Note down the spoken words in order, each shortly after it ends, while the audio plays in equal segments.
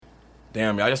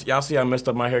Damn, y'all see how messed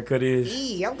up my haircut is?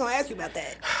 I'm gonna ask you about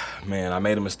that. Man, I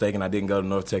made a mistake and I didn't go to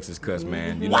North Texas Cuts,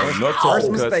 man. You know, Wow. North Texas Cuts,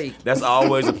 mistake. that's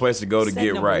always a place to go to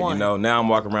get Number right. one. You know, now I'm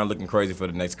walking around looking crazy for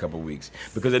the next couple of weeks.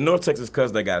 Because at North Texas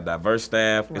Cuts, they got a diverse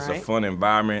staff. It's a Right. fun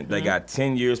environment. They got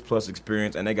 10 years plus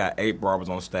experience, and they got 8 barbers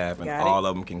on staff, and Got it. all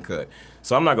of them can cut.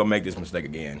 So I'm not going to make this mistake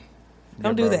again.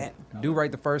 Don't do bro. that. Do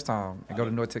right the first time and go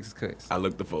to North Texas Cuts. I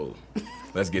look the fool.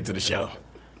 Let's get to the show.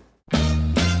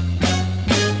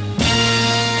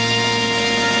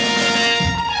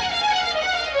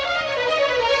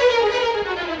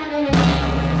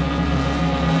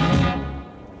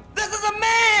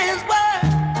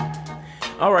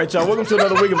 All right, y'all. Welcome to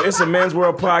another week of It's a Men's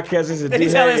World podcast. This is Did D.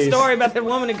 he tell that Hayes. story about that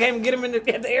woman that came and get him at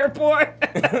the airport?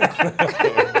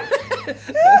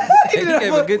 He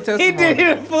gave a good testimony. He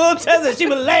did a full testimony. She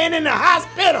was laying in the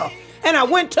hospital, and I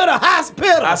went to the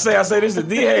hospital. I say this is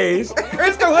D. Hayes.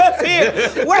 Krista was here.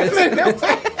 Wait a minute.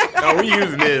 Oh, we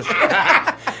using this.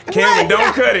 Cameron,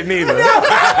 don't cut it neither.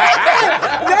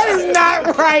 That is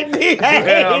not right, D.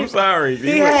 Yeah, I'm sorry.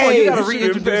 D. You Hayes. You gotta should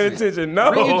have been paying reintroduce it. attention.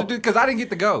 No. Because I didn't get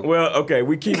to go. Well, okay,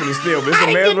 we keeping it still. But it's a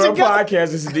I Man's get to World go.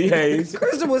 podcast. This is D. Hayes.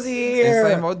 Krista was And here.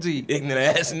 same OG.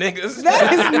 Ignorant ass niggas.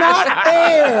 That is not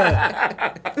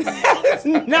fair. That is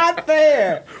not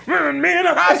fair. Me in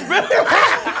the hospital.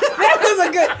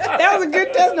 That was a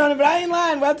good testimony, but I ain't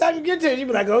lying. By the time you get to it, you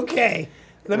be like, okay.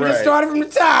 Let me just Right. start it from the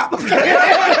top.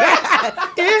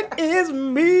 It is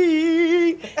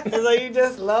me. And so you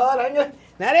just, Lord,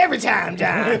 not every time,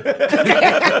 John. You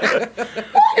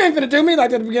ain't finna do me like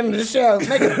that at the beginning of the show.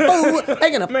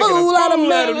 Making a fool out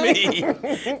of me.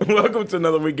 Welcome to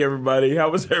another week, everybody. How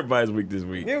was everybody's week this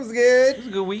week? It was good. It was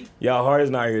a good week. Y'all, Hart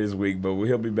is not here this week, but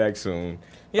he'll be back soon.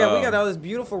 Yeah, we got all this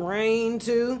beautiful rain,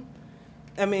 too.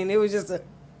 I mean, it was just a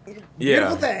beautiful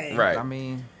Yeah, thing. right. I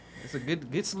mean, it's a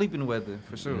good sleeping weather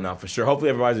for sure. No, for sure. Hopefully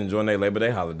everybody's enjoying their Labor Day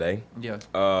holiday. Yeah.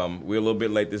 We're a little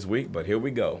bit late this week, but here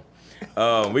we go.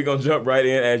 We're gonna jump right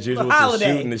in as usual to holiday,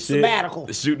 shooting the shit.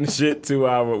 sabbatical. Shooting the shit to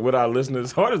with our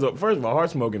listeners. Hart is first of all,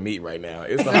 Hart's smoking meat right now.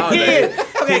 It's the holiday. Yeah.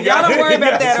 Okay, y'all don't worry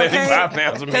about that, okay? 75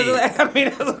 pounds of meat. I mean,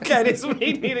 that's okay. This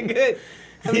meat need a good.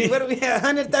 I mean, what do we have?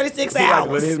 136 He like hours.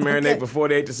 with his marinade Okay. for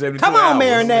 48 to 72 Come hours. on,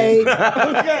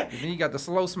 marinade. Okay. Then you got the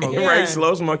slow smoke. Yeah. Right,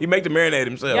 slow smoke. He make the marinade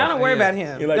himself. Y'all don't worry Yeah. about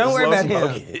him. He like Don't to worry slow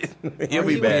about smoke him. it. He'll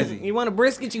be back. You want a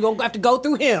brisket, you gonna have to go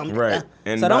through him. Right.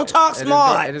 And So don't talk And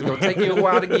smart. it's gonna take you a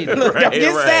while to get it. Don't Right,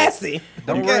 get right. sassy.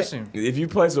 Don't Okay. rush him. If you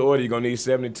place an order, you're gonna need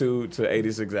 72 to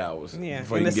 86 hours. Yeah,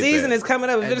 before and you the can get season that. is coming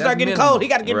up. If And it start that's getting minimal. cold, he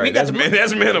got to get. Right, He got that's, to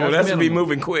that's minimal. That's That's to be minimal.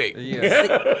 moving quick. Yeah.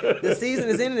 The season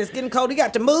is in and it's getting cold. He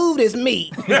got to move this meat.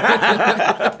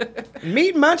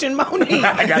 Meat munching Monique.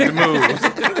 I got the moves.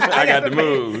 I got the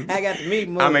moves. I got the meat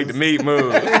move. I make the meat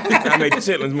move. I make the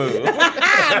chitlins move.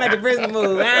 I make the prison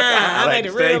move. I like make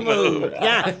the the real steak move. move.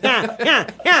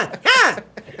 Yeah.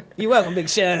 You welcome, Big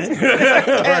Sean.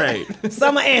 Right.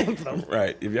 Summer anthem.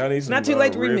 Right. If y'all need some Not too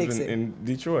late to ribs remix it. in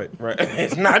Detroit. Right.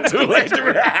 It's not too late to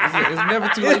It's never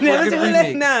too late for a never good too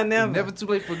late. remix. No, never. It's never too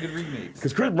late for a good remix.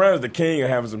 Because Chris Brown is the king of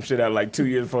having some shit out like 2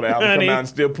 years before the album Honey. come out and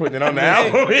still putting it on the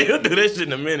album. He'll do that shit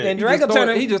in a minute. And Drake will He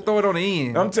turn just throw it on the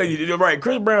end. I'm telling you, you're right.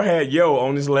 Chris Brown had Yo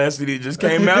on this last CD that just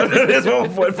came out. This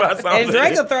 145 songs. and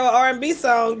Drake will throw an R&B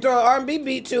song, throw an R&B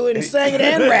beat to it and sing it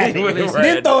and rap it. Right.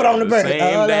 Then throw it on the bird. Same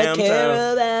All I damn care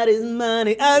time. about is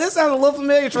money. This sounds a little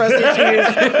familiar, Trust issues.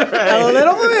 A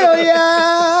little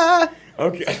familiar.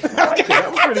 Okay.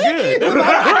 That was pretty good.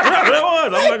 That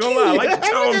was. I'm not gonna lie. I like the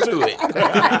tone to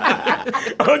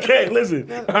it. Okay, listen.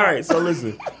 All right, so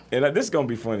listen. And this is gonna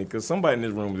be funny because somebody in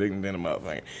this room is ignorant than a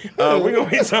motherfucker. We're gonna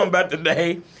be talking about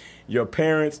today your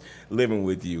parents living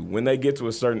with you. When they get to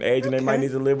a certain age and they might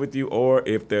need to live with you, or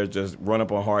if they're just run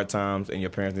up on hard times and your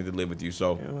parents need to live with you.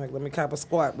 So I'm like, let me cop a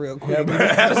squat real quick.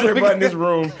 how does everybody in this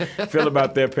room feel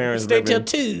about their parents Stay till living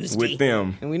Tuesday. with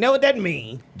them? And we know what that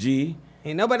means. G.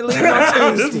 Ain't nobody leaving I'm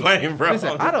on just Tuesday. playing, bro.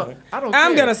 Listen, I don't I'm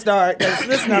care. gonna start because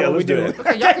this is not Yeah, what we let's do do. it.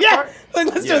 Okay, y'all can start.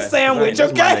 Look, let's Yeah, do a sandwich,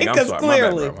 that's my okay? nigga. I'm Because sorry. My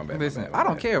bad, clearly. bro. My bad. Listen, I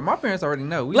don't care. My parents already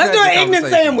know. We Let's do had an this ignorant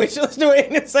conversation. sandwich. Let's do an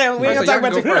ignorant sandwich. We ain't So gonna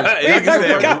talk y'all about can go first. we ain't Y'all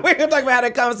can gonna we're gonna talk about how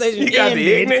that conversation You got the ended.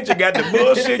 ignorant, you got the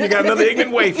bullshit, you got another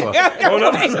ignorant wafer. On the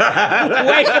other side.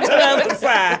 Wait for the other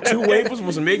side. 2 wafers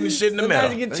with some ignorant shit in the Sometimes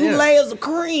middle. you get 2 Yeah. layers of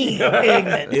cream.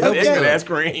 Ignorant. It's Okay. ignorant ass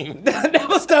cream.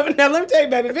 Double stuffing. Now let me tell you,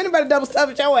 baby. If anybody double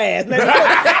stuffing your ass, now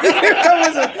you come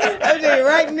with some. I'm telling you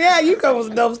right now, you come with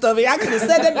some double stuffing. I could have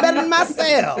said that better than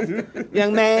myself,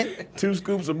 young man. 2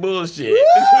 scoops of bullshit.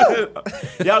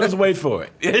 Y'all just wait for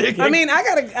it. I mean,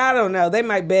 I don't know. They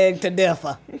might beg to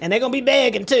differ, and they're gonna be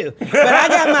begging too. But I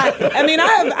got my. I mean,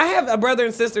 I have a brother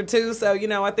and sister too. So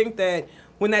I think that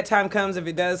when that time comes, if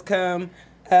it does come,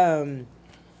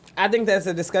 I think that's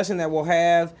a discussion that we'll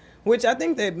have, which I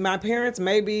think that my parents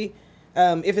maybe,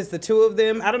 if it's the two of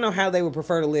them, I don't know how they would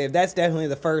prefer to live. That's definitely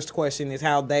the first question, is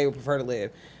how they would prefer to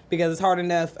live. Because it's hard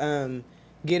enough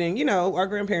getting, our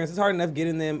grandparents, it's hard enough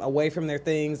getting them away from their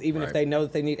things, even if they know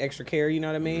that they need extra care, you know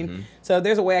what I mean? Mm-hmm. So if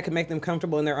there's a way I can make them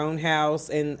comfortable in their own house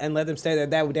and let them stay there,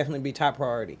 that would definitely be top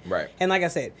priority. Right. And like I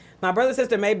said, my brother and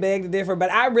sister may beg to differ, but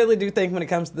I really do think when it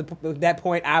comes to that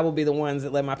point, I will be the ones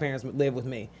that let my parents live with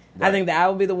me. Right. I think that I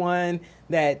will be the one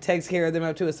that takes care of them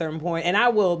up to a certain point, and I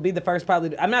will be the first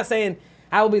probably. I'm not saying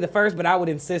I will be the first, but I would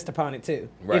insist upon it too.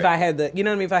 Right. If I had the, you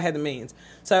know what I mean, if I had the means.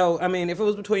 So, I mean, if it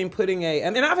was between putting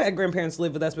and I've had grandparents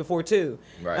live with us before too.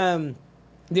 Right.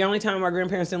 The only time our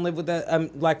grandparents didn't live with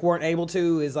us, like weren't able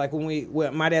to, is like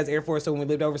when my dad's Air Force, so when we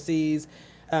lived overseas,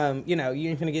 you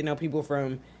ain't gonna get no people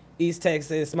from East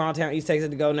Texas, small town East Texas,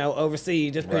 to go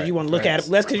overseas just because you want to look at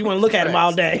them. That's because you want to look at them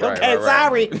all day. Right, okay,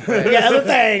 sorry. I got other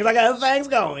things. I got other things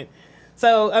going.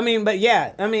 So, I mean, but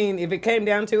yeah, I mean, if it came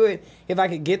down to it, if I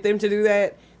could get them to do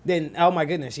that, then, oh my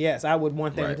goodness, yes, I would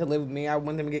want them to live with me. I would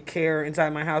want them to get care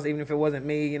inside my house, even if it wasn't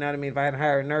me, you know what I mean, if I had to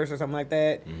hire a nurse or something like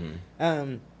that.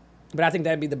 Mm-hmm. But I think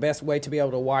that'd be the best way to be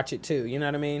able to watch it too, you know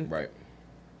what I mean? Right.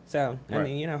 So, I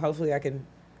mean, hopefully I can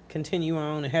continue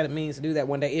on and have the means to do that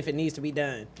one day if it needs to be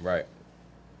done. Right.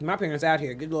 My parents out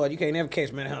here, good Lord, you can't never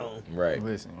catch me at home. Right.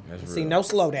 Listen, that's see, real. no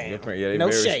slowdown, they no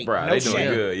very shake, spry. no they doing shake.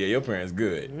 good. Yeah, your parents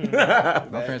good.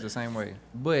 My parents the same way,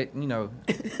 but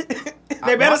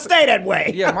they better stay that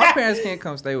way. Yeah, my parents can't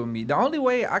come stay with me. The only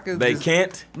way I could,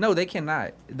 can't. No, they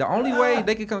cannot. The only way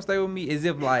they could come stay with me is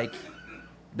if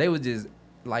they would just.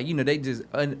 They just,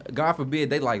 God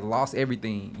forbid, they lost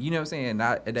everything. You know what I'm saying?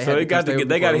 So they got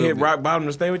to hit rock bottom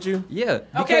to stay with you? Yeah.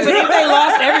 Okay, but if they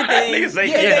lost everything, Niggas say,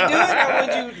 they do it, or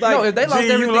would you no, if they lost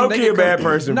everything, you low-key a bad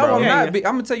person, no, bro. I'm not. I'm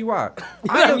gonna tell you why.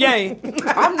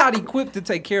 I'm not equipped to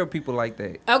take care of people like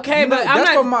that. Okay, but I'm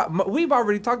that's not. what we've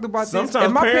already talked about this. Sometimes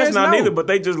And my parents not know. neither, but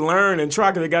they just learn and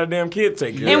try because they got a damn kid to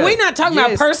take care of. And we're not talking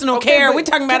about personal care. We're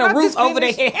talking about a roof over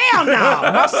their head. Hell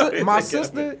no. My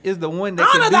sister is the one that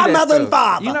honor can do thy that mother and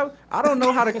stuff. father. I don't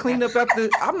know how to clean up after.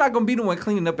 I'm not gonna be the one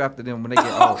cleaning up after them when they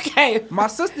get old. Okay. My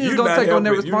sister is gonna take on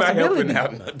their responsibility. We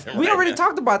right already now.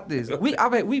 talked about this.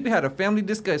 We've had a family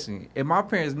discussion, and my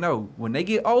parents know when they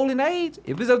get old in age,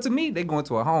 if it's up to me, they going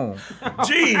to a home.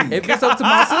 Gee. If it's up to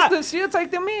my sister, she'll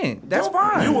take them in. That's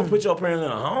fine. You will put your parents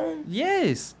in a home?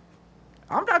 Yes.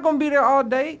 I'm not gonna be there all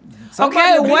day.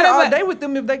 Okay, will be what there all if day with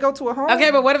them if they go to a home?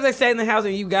 Okay, but what if they stay in the house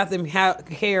and you got them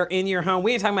care in your home?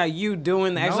 We ain't talking about you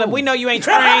doing that. No. We know you ain't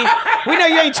trained. We know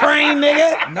you ain't trained,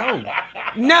 nigga.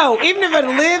 No, even if a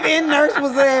live-in nurse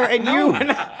was there and you,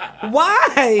 why?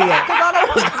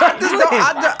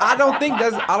 I don't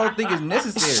think it's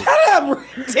necessary. Shut up,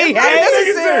 T.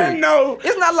 Necessary. No.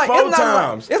 It's not like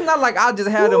I'll just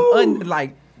have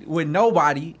them with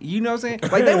nobody. You know what I'm saying?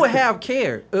 Like they would have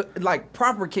care,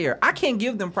 proper care. I can't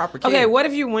give them proper care. Okay, what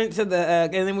if you went to the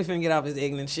and then we finna get off this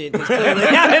ignorant shit.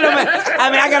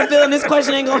 I got a feeling this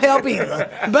question ain't gonna help either.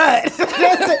 But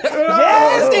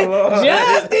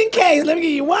just in case, let me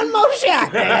give you one more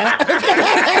shot now.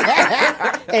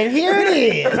 And here it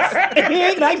is.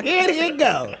 Here it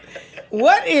go.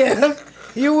 What if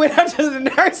you went up to the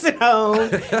nursing home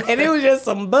and it was just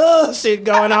some bullshit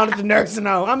going on at the nursing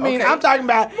home? I mean, I'm talking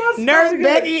about Nurse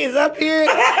Becky is up here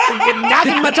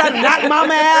trying to knock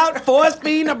mama out, force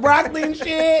feeding her broccoli and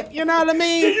shit. You know what I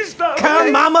mean?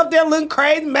 Mama up there looking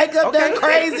crazy, makeup done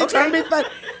crazy, trying to be funny.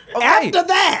 After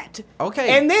that,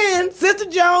 and then Sister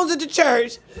Jones at the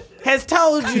church has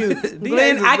told you,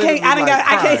 Glenn,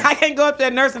 I can't go up to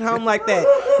that nursing home like that.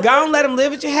 Go and let them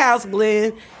live at your house,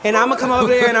 Glenn, and I'm gonna come over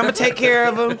there and I'm gonna take care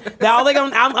of them. The only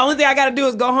thing I gotta do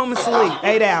is go home and sleep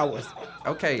 8 hours.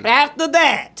 Okay. After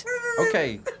that,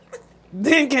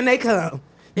 then can they come?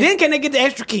 Then can they get the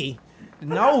extra key?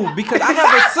 No, because I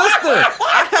have a sister.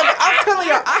 I'm telling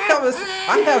you,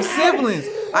 I have siblings.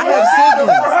 I have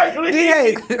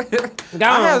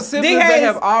siblings that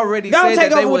have already said that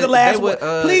they would.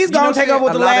 Please don't take over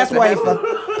with the last wafer.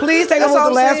 Please take over with the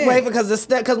last wafer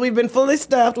because we've been fully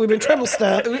stuffed, we've been triple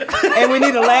stuffed, and we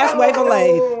need the last wafer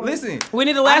laid. Listen, we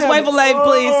need the last wafer laid,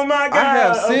 please. Oh my God! I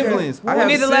have siblings. We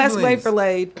need the last wafer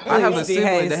laid. I have a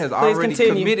sibling that has already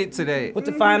committed to that. With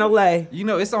the final lay. You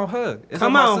know, it's on her. It's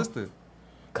Come on on. my sister.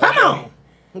 Come on.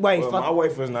 My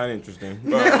wafer's not interesting.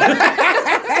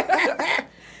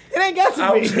 It ain't got to be.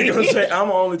 I was gonna say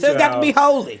I'm only child. It's got to be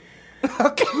holy.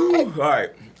 Okay. All right.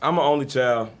 I'm an only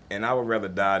child, and I would rather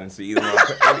die than see either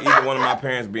one of my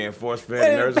parents being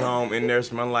force-fed in nursing home, in there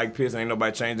smelling like piss, and ain't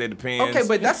nobody change their depends. Okay,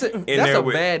 but that's a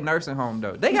bad nursing home,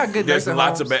 though. They got good nursing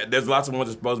homes. There's lots of ones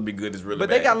that's supposed to be good that's really bad.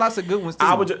 But they got lots of good ones,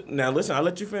 too. Now, listen, I'll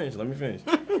let you finish. Let me finish.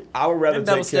 I would rather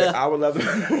take care. I would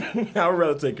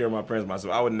rather take care of my parents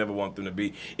myself. I would never want them to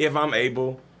be, if I'm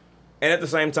able. And at the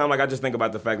same time, like, I just think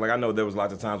about the fact, like, I know there was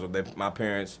lots of times where my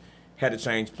parents had to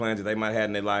change plans that they might have had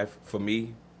in their life for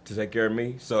me to take care of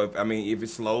me. So, if it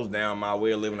slows down my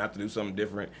way of living, I have to do something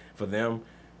different for them,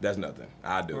 that's nothing.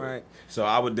 I do it. So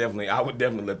I would definitely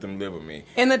let them live with me.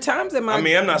 And the times that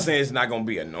I'm not saying it's not going to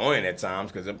be annoying at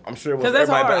times, because I'm sure it was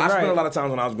everybody. But I spent a lot of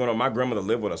times when I was growing up, my grandmother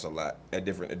lived with us a lot at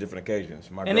different occasions.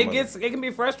 It can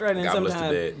be frustrating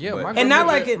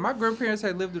sometimes. My grandparents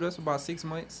had lived with us for about 6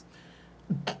 months.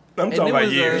 I'm talking about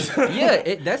years.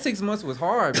 That 6 months was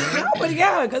hard, man. But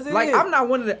yeah, because I'm not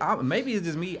one of the. Maybe it's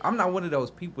just me. I'm not one of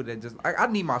those people that just. I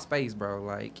need my space, bro.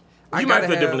 Like, you might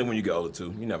feel differently when you get older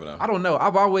too. You never know. I don't know.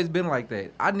 I've always been like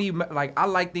that. I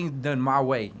like things done my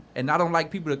way, and I don't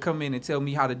like people to come in and tell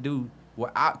me how to do.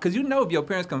 Because if your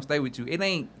parents come stay with you, it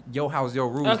ain't your house, your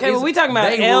rules. Okay, but we talking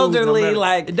about elderly,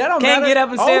 that can't get up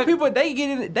and say. Old people, they get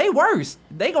in, they worse.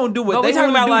 They gonna do what they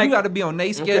want to do. You got to be on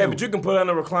their schedule. Okay, but you can put her in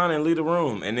a recliner and leave the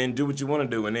room, and then do what you want to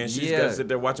do, and then she's got to sit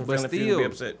there watching Family Feud and be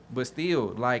upset. But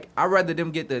still, I'd rather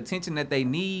them get the attention that they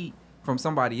need from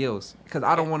somebody else, because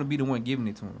I don't want to be the one giving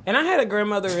it to them. And I had a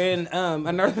grandmother in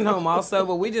a nursing home also,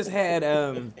 but we just had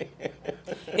an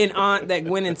aunt that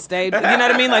went and stayed. You know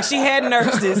what I mean? Like, she had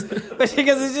nurses, but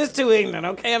because it's just too ignorant.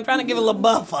 Okay, I'm trying to give a little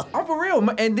buffer. I'm for real.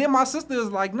 And then my sister was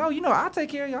like, "No, I'll take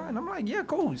care of y'all." And I'm like, "Yeah,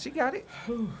 cool. She got it."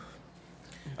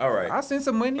 All right. I send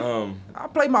some money. I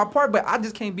play my part, but I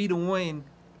just can't be the one.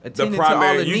 The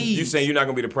primary, you saying you're not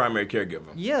gonna be the primary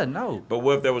caregiver? Yeah, no. But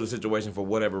what if there was a situation for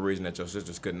whatever reason that your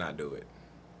sisters could not do it,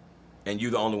 and you're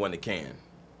the only one that can?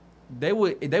 They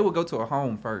would go to a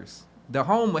home first. The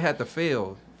home would have to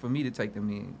fail for me to take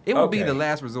them in. It would be the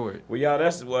last resort. Well, y'all,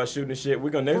 that's shooting the shit. We're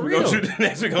gonna shoot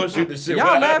the shit.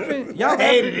 Y'all laughing? Y'all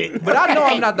hated it. But I know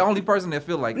I'm not the only person that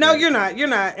feel like no, that. No, you're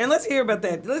not. And let's hear about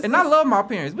that. I love my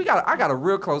parents. I got a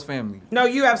real close family. No,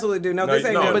 you absolutely do. No, this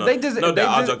ain't good. But they just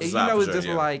it's just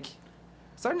like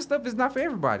certain stuff is not for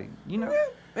everybody. Yeah.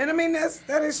 And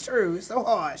that is true. It's so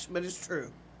harsh, but it's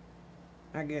true.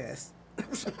 I guess.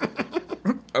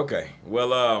 Okay.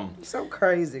 Well, so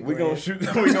crazy. We're gonna shoot.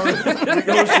 We're gonna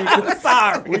shoot.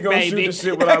 Sorry, we're gonna shoot the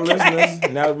shit with our listeners.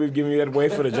 Now that we've given you that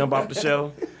wafer to jump off the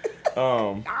shelf,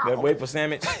 that wafer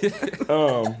sandwich.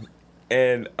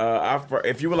 And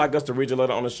if you would like us to read your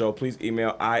letter on the show, please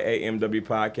email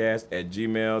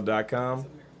iamwpodcast@gmail.com.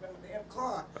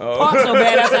 Park's so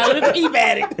bad outside. Let me keep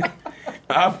at it.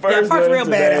 Our first Park's real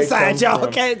bad outside, y'all.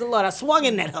 Okay, good Lord, I swung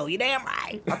in that hole. You damn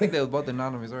right. I think they was both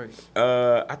anonymous, right?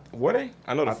 Were they?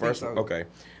 I know the first one. Okay.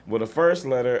 Well, the first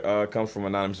letter comes from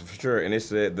anonymous for sure, and it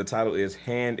said the title is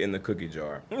 "Hand in the Cookie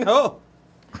Jar." Oh.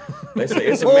 They say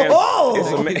it's a man.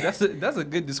 That's a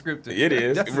good descriptor. It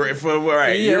is.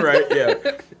 Right. Yeah. You're right. Yeah.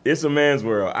 It's a man's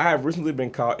world. I have recently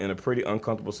been caught in a pretty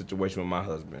uncomfortable situation with my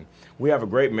husband. We have a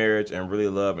great marriage and really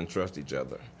love and trust each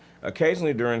other.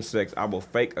 Occasionally during sex, I will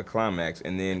fake a climax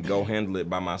and then go handle it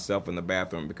by myself in the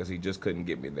bathroom because he just couldn't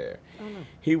get me there. Oh, no.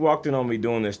 He walked in on me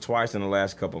doing this twice in the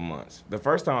last couple months. The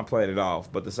first time I played it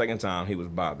off, but the second time he was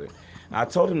bothered. I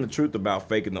told him the truth about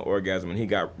faking the orgasm, and he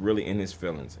got really in his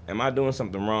feelings. Am I doing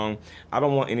something wrong? I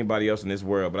don't want anybody else in this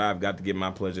world, but I've got to get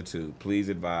my pleasure too. Please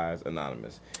advise,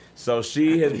 Anonymous. So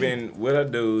she has been with her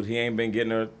dude. He ain't been taking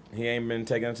her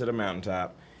to the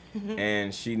mountaintop.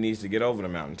 And she needs to get over the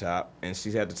mountaintop, and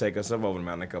she's had to take herself over the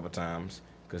mountain a couple times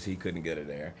because he couldn't get her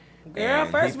there. Girl, and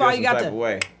first of all, you got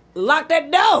to lock that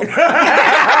door. All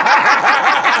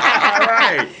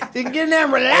right. You can get in there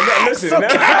and relax. Listen,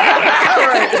 okay.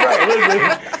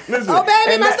 Right. Listen. Oh,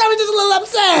 baby, my stomach just a little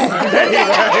upset.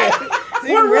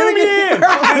 What room you in?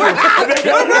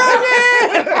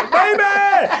 Baby!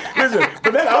 Listen,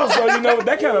 but that also,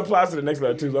 that kind of applies to the next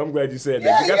letter, too. So I'm glad you said that.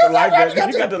 Yeah, you got to like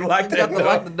that. You got to like that. You got to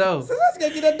lock the door. So let's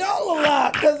get the door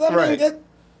locked. Because, just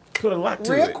put a lock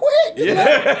to real it. Quick.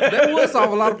 That would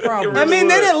solve a lot of problems.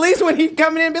 Then at least when he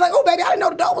come in and be like, oh, baby, I didn't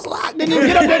know the door was locked. Then you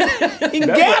get up there, you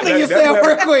can gather yourself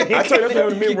real quick. I told you that's what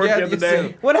happened to me at work the other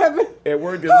day. What happened? At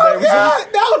work the other day. God,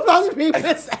 that was supposed to be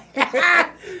missing.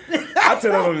 I'll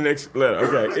tell that on the next letter.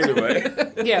 Okay, anyway.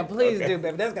 Yeah, please do,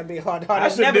 baby. That's going to be hard. I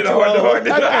should have did a hard.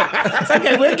 It's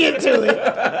okay, we'll get to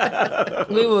it.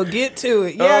 We will get to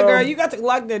it. Yeah, girl, you got to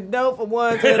lock the door for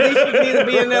one, so at least you can either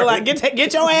be in there like,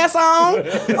 get your ass on,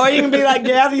 or you can be like,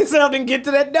 gather yourself and get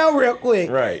to that door real quick.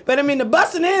 Right. But I mean, the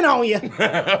busting in on you,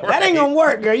 that ain't gonna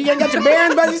work, girl. You ain't got your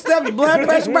bearings by yourself, your blood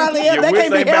pressure probably up. Your That wits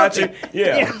can't be ain't about healthy. you.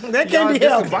 Yeah. That can't be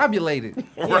Y'all healthy. discombobulated.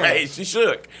 Right, she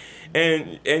shook.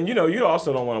 And you know, you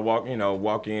also don't want to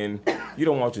walk in. You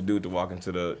don't want your dude to walk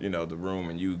into the the room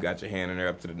and you got your hand in there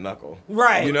up to the knuckle.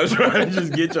 Right. You know, trying to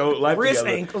just get your life Wrist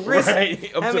together. ankle, wrist.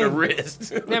 Right, up I to the mean-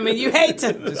 wrist. I mean, you hate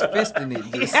to. Just fisting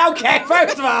it. Just, Okay,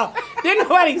 first of all, didn't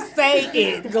nobody say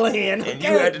it, Glenn. And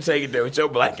you had to take it there with your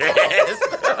black ass.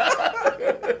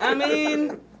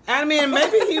 I mean,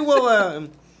 maybe he will.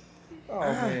 oh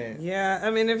man. Yeah,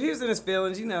 I mean, if he was in his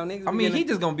feelings, niggas. I mean, he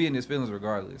just gonna be in his feelings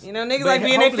regardless. niggas But like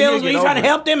being in their hopefully he'll feelings when get you trying to over it.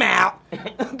 help them out.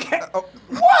 Okay.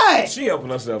 What? She helping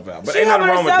herself out, but She ain't nothing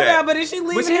helping wrong with herself that. out, but is she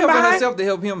leaving But she him helping behind? herself to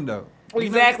help him though.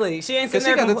 Exactly. She ain't Because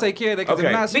sitting she there. got to take care of that. Because Okay.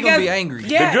 if not, she's Because- gonna be angry.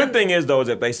 yeah. The good thing is though is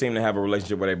that they seem to have a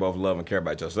relationship where they both love and care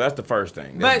about each other. So that's the first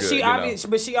thing. But That's she good,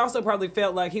 but she also probably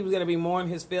felt like he was gonna be more in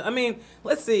his feel. I mean,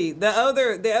 let's see. The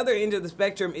other end of the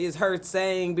spectrum is her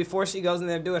saying before she goes in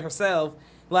there to do it herself,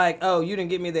 like, "Oh, you didn't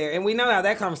get me there," and we know how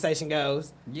that conversation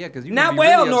goes. Yeah, because you Not be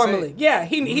well really upset. normally. Yeah,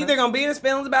 he either gonna be in his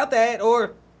feelings about that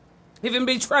or even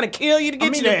be trying to kill you to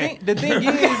get you there. The thing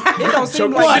is, it don't seem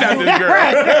Choke the like shit out of this girl.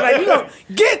 Right. Like, you gonna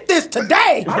get this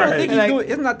today. I don't think he's Like, doing.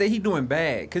 It's not that he's doing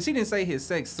bad because she didn't say his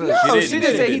sex sucks. No, she she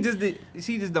just said didn't.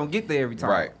 she just don't get there every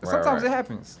time. Right, Sometimes right. it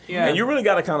happens. Yeah. And you really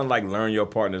got to kind of like learn your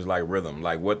partner's like rhythm,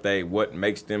 like what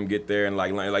makes them get there, and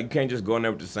like you can't just go in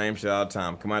there with the same shit all the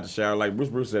time. Come out the shower, like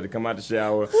Bruce said, to come out the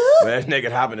shower, man, that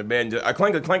nigga hop in the bed and just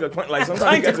clink. Like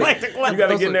sometimes you got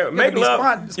to get in there, make love.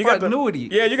 You got to spontaneity.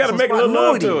 yeah, you got to Some make a little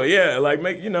love to spontaneity. it. Yeah, like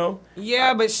make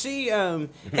Yeah, but she and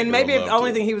maybe love if the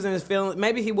only to. thing he was in his feelings,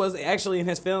 maybe he was actually in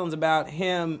his feelings about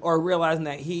him or realizing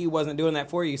that he wasn't doing that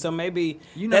for you. So maybe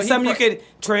that's he something you could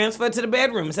transfer to the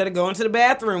bedroom instead of going to the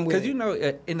bathroom with.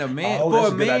 Because in a man, Oh, for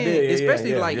that's a a good man, idea. Yeah,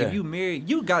 especially yeah, like yeah. if you married,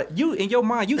 you in your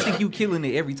mind, you think you killing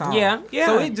it every time. Yeah, yeah.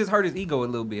 So it just hurt his ego a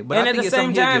little bit. But and I at think the it's same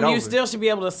something he'll time, get you over. still should be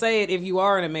able to say it if you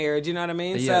are in a marriage. You know what I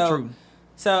mean? Yeah, so, true.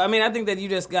 So I mean, I think that you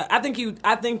just got. I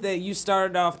think that you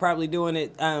started off probably doing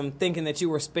it, thinking that you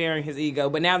were sparing his ego,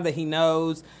 but now that he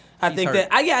knows. I He's think hurt.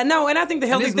 and I think the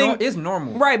healthy it's thing it's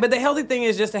normal. right? But the healthy thing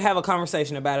is just to have a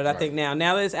conversation about it. I think now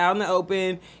that it's out in the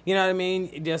open, you know what I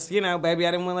mean. Just baby, I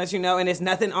didn't want to let you know, and it's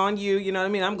nothing on you. You know what I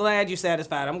mean. I'm glad you're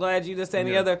satisfied. I'm glad you just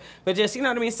any other, but just you know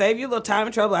what I mean. Save you a little time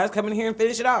and trouble. I just come in here and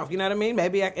finish it off. You know what I mean.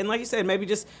 Maybe and like you said, maybe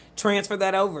just transfer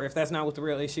that over if that's not what the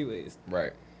real issue is.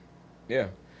 Right. Yeah.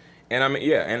 And I mean,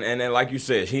 yeah, and then like you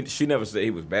said, she never said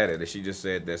he was bad at it. She just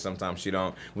said that sometimes she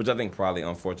don't, which I think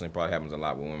unfortunately happens a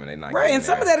lot with women. They not Right, getting and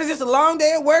some there. of that is just a long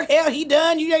day at work. Hell, he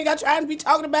done. You ain't got trying to be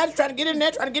talking about it, trying to get in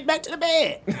there, trying to get back to the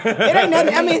bed. It ain't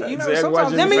nothing. I mean, Exactly why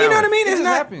sometimes Jimmy I mean, you know what I Fallon. mean. It It's just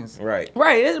not happens. Right.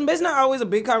 right. It's not always a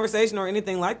big conversation or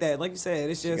anything like that. Like you said,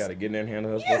 it's You just got to get in there and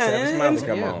handle her Yeah, stuff. Travis and- Smiley and-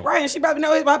 come yeah. on. right. And she probably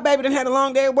knows my baby done had a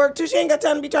long day at work too. She ain't got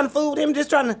time to be trying to fool with him. Just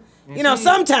trying to,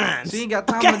 sometimes She ain't got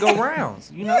time to go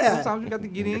rounds. You know, Yeah. sometimes you got to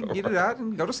get in, get it out,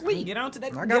 and go to sleep. get on to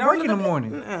that. I get got on work to in the that-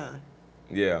 morning.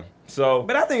 Yeah. So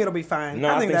But I think it'll be fine.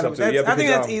 No, I think so that'll- too. Yeah, I think because,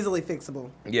 that's easily fixable.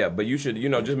 yeah, but you should,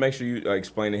 just make sure you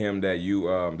explain to him that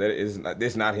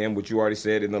it's not him. What you already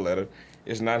said in the letter,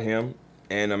 it's not him.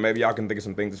 And maybe y'all can think of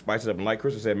some things to spice it up. And like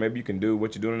Krista said, maybe you can do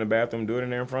what you're doing in the bathroom, do it in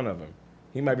there in front of him.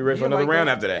 He might be ready for Yeah, another like round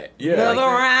that. after that. Yeah. Another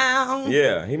round.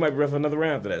 Yeah, he might be ready for another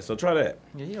round after that. So try that.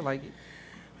 Yeah, you like it.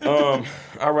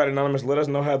 All right, Anonymous, let us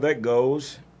know how that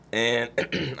goes. And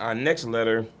our next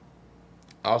letter,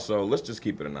 also, let's just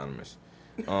keep it anonymous.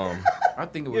 I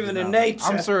think it was Given the anonymous. nature.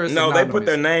 I'm sure it's No, they anonymous. put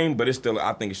their name, but it's still,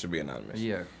 I think it should be anonymous.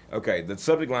 Yeah, Okay, the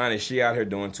subject line is she out here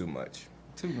doing too much.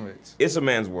 too much. It's a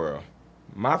man's world.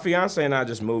 My fiance and I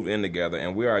just moved in together,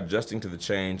 and we are adjusting to the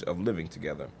change of living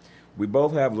together. We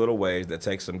both have little ways that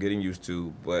take some getting used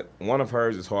to, but one of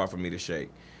hers is hard for me to shake.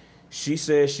 She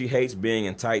says she hates being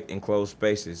in tight, enclosed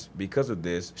spaces. Because of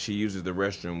this, she uses the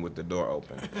restroom with the door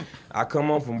open. I come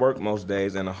home from work most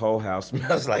days, and the whole house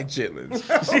smells like chitlins.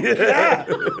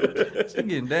 She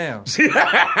getting down. She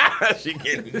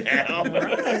getting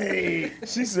down.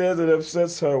 She says it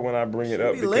upsets her when I bring it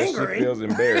up be because lingering. she feels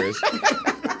embarrassed.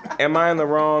 Am I in the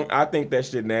wrong? I think that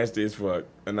shit nasty as fuck.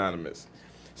 Anonymous.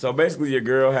 So basically, your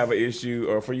girl have an issue,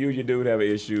 or for you, your dude have an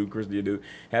issue. Krista, your dude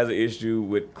has an issue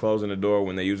with closing the door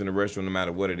when they're using the restroom, no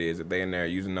matter what it is. If they in there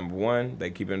using number one,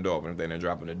 they keeping the door open. If they in there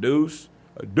dropping a deuce,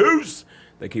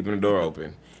 they keeping the door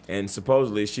open. And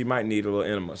supposedly, she might need a little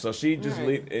enema. So she just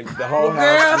leave the whole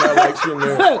house smell like she in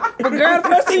there. Look, but girl, the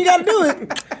first thing you gotta do is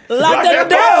lock that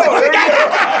door.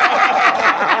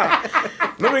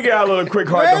 Let me get out a little quick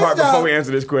heart to heart First before off- we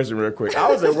answer this question real quick. I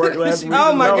was at work last week.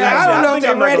 Oh my God, I don't know if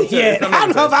think I'm they're not ready gonna tell you. yet. I'm I not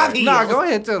don't know if gonna I've tell you. Nah, go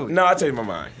ahead, tell it. No, I'll tell you my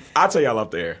mind. I'll tell y'all off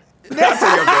the air.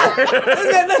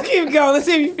 Let's keep going. Let's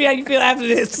see how you feel after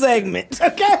this segment.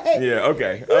 Okay. Yeah,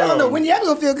 okay. I don't know when y'all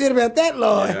gonna feel good about that,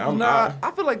 Lord. Yeah,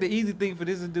 I feel like the easy thing for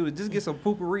this to do is just get some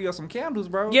poopery or some candles,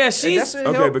 bro. Yeah, And she's- that should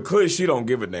okay, help. because she don't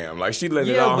give a damn. Like, she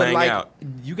letting it Yeah, all but hang like out.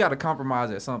 you got to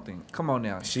compromise at something. Come on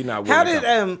now. She not How willing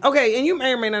did to okay? And you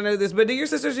may or may not know this, but do your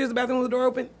sisters use the bathroom with the door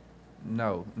open?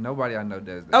 No, nobody I know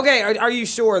does that. Okay, are you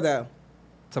sure though?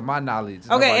 To my knowledge.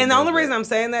 nobody Okay, and the does only that. reason I'm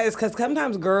saying that is because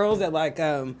sometimes girls that like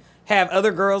have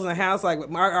other girls in the house, like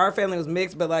our family was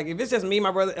mixed, but like if it's just me,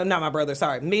 my brother, not my brother,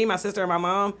 sorry, me, my sister, and my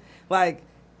mom, like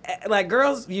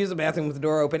girls use the bathroom with the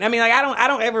door open. I mean, like I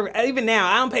don't ever, even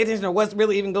now, I don't pay attention to what's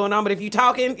really even going on. But if you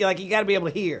talking, you got to be able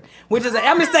to hear. Which is,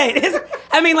 I'm just saying,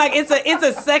 it's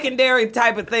a secondary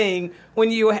type of thing when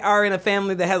you are in a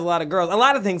family that has a lot of girls. A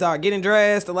lot of things are getting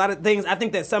dressed. A lot of things I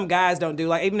think that some guys don't do.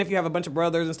 Like even if you have a bunch of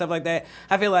brothers and stuff like that,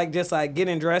 I feel like just like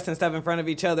getting dressed and stuff in front of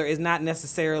each other is not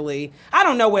necessarily. I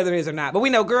don't know whether it is or not, but we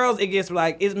know girls. It gets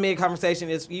like it's mid conversation.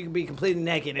 You can be completely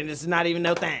naked and it's not even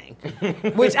no thing.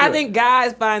 Which I think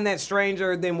guys find that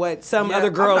stranger than what some Yeah, other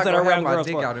I'm girls not that are gonna have around my girls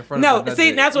dick for. out in front of No, another-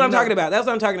 see, that's what I'm you know- talking about. That's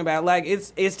what I'm talking about. Like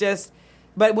it's just.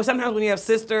 But sometimes when you have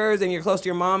sisters and you're close to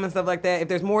your mom and stuff like that, if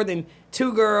there's more than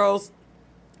two girls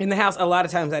in the house, a lot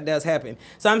of times that does happen.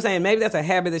 So I'm saying maybe that's a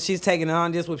habit that she's taking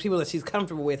on just with people that she's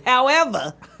comfortable with.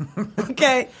 However,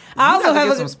 okay, I also gotta have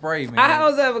get some spray, man. I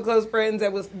also have a close friend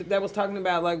that was talking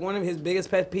about like one of his biggest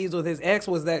pet peeves with his ex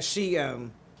was that she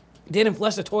didn't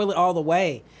flush the toilet all the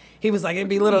way. He was like, it'd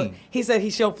be little. He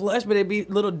said she'll flush, but it'd be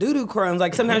little doo-doo crumbs.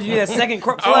 Like sometimes you need that second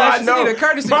flush. Oh, I know. need a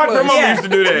courtesy My flush. grandma Yeah. used to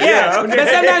do that. Yeah, Yeah, okay. but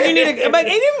sometimes you need to. But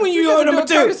even when you go gotta do number a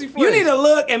two, courtesy you flush. need to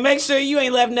look and make sure you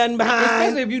ain't left nothing behind.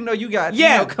 Especially if you know you got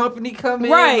Yeah. company coming.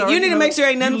 Right, or, you need to know, make sure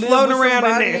ain't nothing you live floating with around in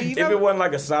somebody, there. you If know? it wasn't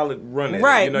like a solid running,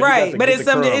 Right, you know, you got right. to But get it's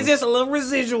the something. crumbs. It's just a little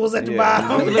residuals at the Yeah.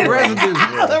 bottom. A little residue.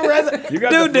 The residue. You got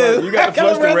to Doo-doo. you got to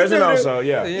flush the Little resin residue. also.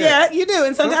 Yeah. Yeah, you do.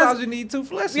 And Sometimes sometimes you need two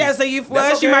flushes. yeah, so you flush,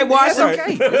 That's you okay. might wash It's some.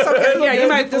 okay. It's okay. Yeah, you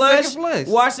might Get the second flush,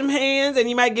 wash some hands, and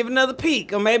you might give it another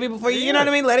peek, or maybe before you know what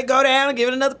I mean, let it go down and give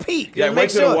it another peek. Yeah, Just wait make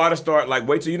till sure. the water start. Like,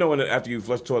 wait till you know when after you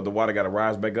flush toward the water, got to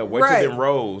rise back up. Wait Right. till them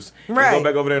rolls. And Right. go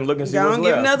back over there and look and see Go what's and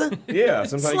give left. another Yeah,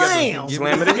 sometimes slam. you got to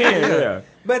slam it again. Yeah.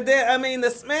 But then, I mean, the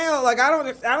smell, like I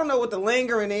don't know what the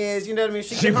lingering is. You know what I mean?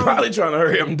 She get home- probably trying to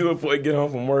hurry up and do it before he get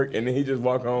home from work, and then he just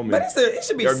walk home. But it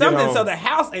should be Or get something home. so the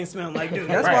house ain't smelling like dude.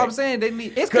 That's Right. what I'm saying. They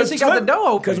need. It's because she got the door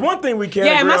open. Because one thing we can't.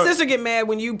 Yeah, and my agree on- sister get mad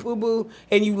when you poo boo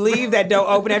and you leave that door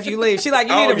open after you leave. She like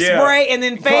you Oh, need to yeah. spray and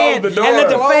then fan the door. and let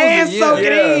the Close fan it, yeah. soak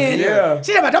it Yeah, in. yeah.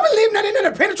 She like, don't be leaving nothing in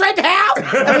there to penetrate the house.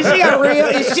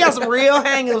 I mean, she got some real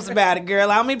hang-ups about it,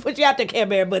 girl. I don't mean to put you out there, Care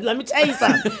Bear, but let me tell you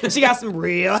something. She got some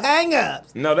real hang-ups.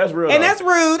 No, that's real. And though. that's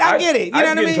rude. I get it. You know what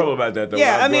I get in mean? trouble about that though.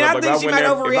 Yeah, when I mean, was I growing think up. she If might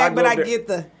went there- if overreact, but go I there- get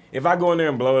the. If I go in there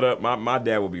and blow it up, my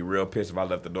dad would be real pissed if I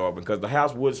left the door open because the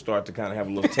house would start to kind of have a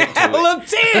little tint to it. A little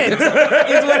tint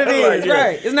is what it is, Like, yeah.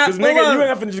 right? It's not 'Cause full nigga, of- you ain't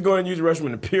have to just go in and use the restroom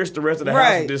and pierce the rest of the house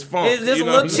Right. with this funk. It's just you a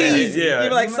know little what I'm saying? cheesy. Yeah.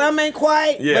 You're like, some ain't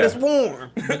quite, Yeah. but it's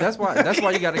warm. That's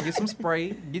why you got to get some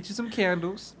spray, get you some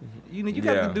candles. You know, you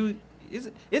got Yeah. to do.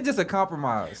 It's just a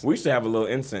compromise. We used to have a little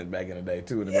incense back in the day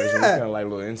too. In the Yeah. basement, kind of like a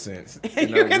little incense. You You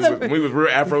know, get we, the- we was real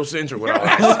Afrocentric with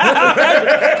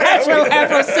ours.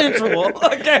 Afro Central.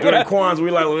 Okay. With the Quans,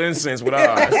 we like a little incense with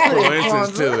ours. A little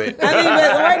incense to it. I mean,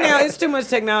 but right now it's too much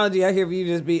technology out here for you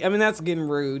to just be. I mean, that's getting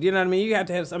rude. You know what I mean? You have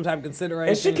to have some type of consideration.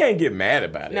 And she can't get mad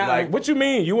about it. No. Like, what you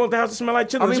mean? You want the house to smell like I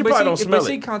chili? mean, She but probably don't smell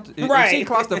she, it. Right. if she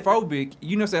claustrophobic,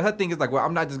 you know, what I'm saying her thing is like, well,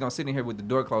 I'm not just gonna sit in here with the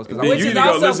door closed because Then Which you is need to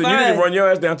go also listen. You need fine. to run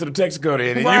your ass down to the Texaco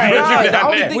then. And Right. you No, put you the down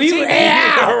only there. thing We she,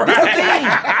 out.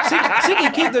 she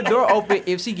can keep the door open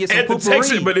if she gets some At the poopery.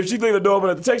 Texas, but if she leave the door open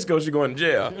at the Texaco, she going to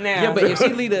jail. Now, Yeah, but if she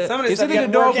leave the some of this if she stuff leave you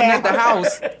the door gotta open work at the out.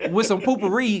 house with some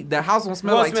poopery, the house won't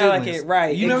smell Won't like smell like chitlins. it,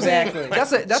 right, You know exactly. what I'm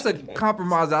saying? That's a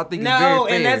compromise that I think is no, very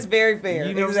fair. and that's very fair.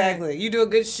 You know what I'm saying? exactly. You do a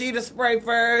good sheet of spray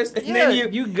first, and Yeah,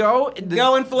 then you go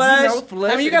go and flush. You know,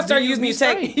 flush I mean, you gotta and start then using be your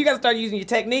straight. you gotta start using your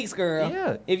techniques, girl.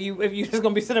 Yeah. If you just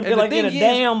gonna be sitting up And here the like in a thing is,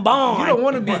 damn barn. You don't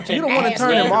want to be. You don't want to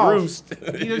turn him Nasty. off. Roost.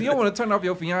 You don't want to turn off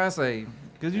your fiance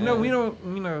because you know we don't.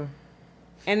 You know.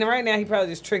 And then right now he probably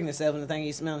just tricking himself into thinking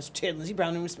he's smelling chitlins. He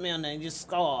probably don't even smell nothing. He just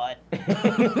scarred.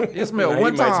 It smelled Nah,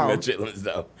 one you might time. smell chitlins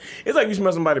though. It's like you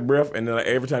smell somebody's breath, and then like,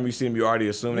 every time you see them, you already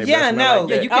assume they Yeah, breath smell no. like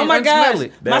that. you Oh can't my unsmell gosh,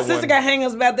 it. my That sister one. got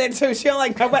hang-ups about that too. She don't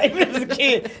like nobody, even as a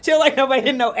kid. She don't like nobody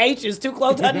hitting no H's too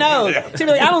close to her nose. She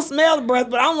be like, I don't smell the breath,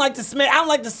 but I don't like to smell. I don't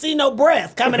like to see no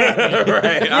breath coming at me.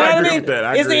 Right. You know I what I agree mean? with that.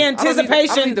 I It's agree. the I don't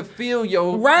anticipation. need to feel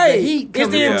your Right. The heat It's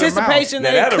coming the from your mouth. anticipation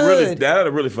Now, that it could.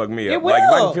 that'll really fuck me It up. Like if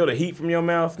I will. can feel the heat from your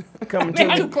mouth coming Man,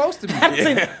 to Too me. close to me. I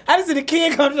just seen the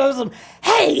kid come to us some,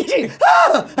 hey, she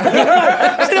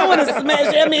don't want to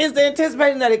smash. I mean, it's the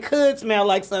anticipation that it could smell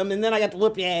like something, and then I got to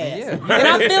whoop your ass. Yeah. And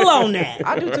I feel on that.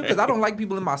 I do too, because I don't like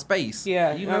people in my space.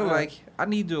 Yeah, You know, uh-uh. like, I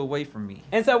need you away from me.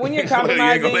 And so when you're You ain't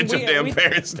compromising, gonna let your damn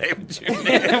parents stay with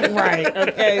you. right?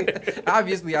 Okay,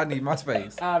 Obviously, I need my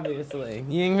space. obviously,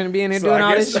 you ain't gonna be in there So doing I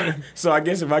all guess, this shit. so I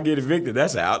guess if I get evicted,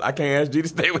 that's out. I can't ask G to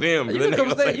stay with him. You Then can they come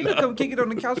gonna stay. say You no. can come kick it on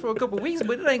the couch for a couple weeks,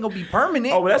 but it ain't gonna be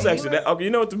permanent. Oh, but that's actually that. Okay, you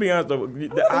know what? To be honest, though,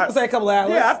 I'll say a couple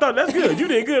hours. yeah, I thought that's good. You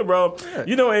did good, bro.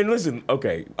 You know, and listen,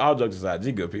 okay, all jokes aside,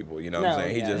 G good people. You know what I'm No,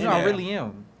 saying? He yeah. just No, I really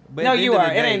am. But No, at the you end of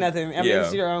are. the It day, ain't nothing. I mean, Yeah.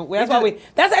 it's your own. Well, that's why we.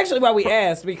 That's actually why we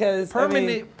asked because I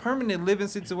mean, Permanent living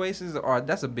situations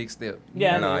that's a big step.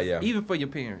 Yeah, Nah, it is. yeah. Even for your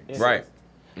parents. Yes. right.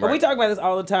 But we talk about this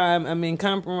all the time. I mean,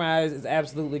 compromise is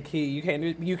absolutely key. You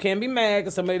can't be mad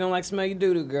because somebody don't like smell your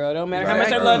doo doo, girl. It don't matter how much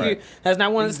they Right, love right. you. That's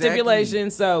not one of the Exactly.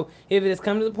 stipulations. So if it has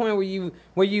come to the point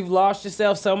where you've lost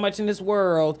yourself so much in this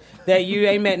world that you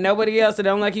ain't met nobody else that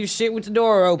don't like you shit with the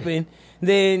door open,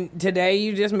 then today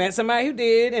you just met somebody who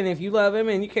did, and if you love him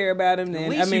and you care about him, then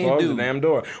least I you mean, can Close do. the damn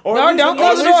door. Or No, at least- don't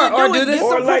close the at least door, you or do do is this-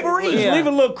 or some like potpourri. just Yeah. leave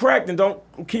it a little cracked and don't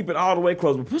keep it all the way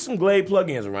closed. But put some Glade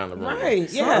plug-ins around the room. Right,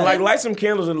 So, yeah. like light some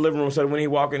candles in the living room so that when he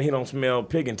walk in, he don't smell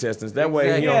pig intestines. That way he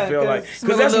Exactly. don't Yeah, feel 'cause like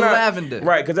smell a little lavender.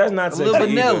 Right, because that's not A little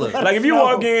sexy either. vanilla. Like if you No.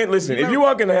 walk in, listen, if you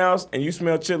walk in the house and you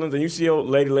smell chitlins and you see old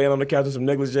lady laying on the couch with some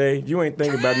negligee, you ain't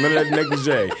thinking about none of that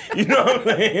negligee. You know what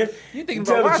I'm saying? You thinking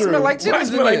Tell about, why the I smell truth. like Why chitlins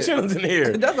smell in like here? chitlins in here?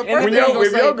 That's the When first thing your, you gonna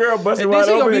if your say. girl busted And then wide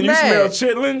she gonna open be and you mad.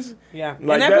 smell chitlins, yeah.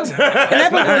 like and that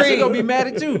that's She gonna be mad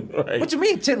at you. Right. What you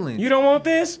mean, chitlins? You don't want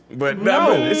this? But No.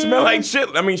 no, it smell like shit.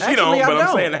 I mean, she Actually, don't, I but I'm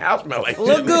don't. saying the house smell like a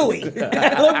little shit. gooey,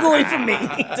 a little gooey for me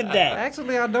today.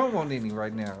 Actually, I don't want any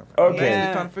right now. Okay. Yeah.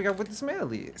 I'm trying to figure out what the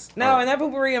smell is. No, and that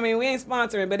poopery, I mean, we ain't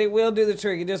sponsoring, but it will do the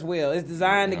trick. It just will. It's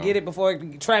designed to get it before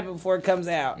trap it before it comes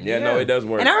out. Yeah, no, it does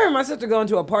work. And I remember my sister going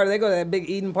to a party. They go to that big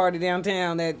eating party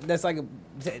downtown. That's like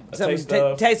Taste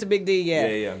of- Taste of Big D, yeah.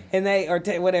 Yeah.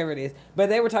 And whatever it is. But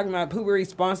they were talking about Poopery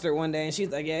sponsored one day, and she's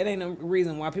like, "Yeah, it ain't no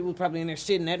reason why people probably in there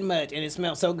shitting that much, and it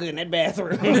smelled so good in that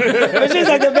bathroom." But she's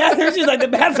like, the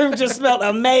bathroom just smelled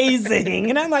amazing,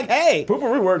 and I'm like, "Hey,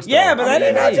 Poopery works. Though. yeah, but I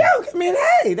that mean, ain't no joke. I mean,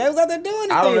 hey, they was out there doing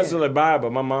it. I don't then. necessarily buy it,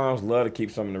 but my mom's love to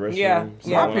keep some in the restroom. Yeah. So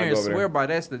Yeah. My when I parents go over swear there, by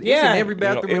that. It's Yeah. in every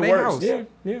bathroom it in their works. house.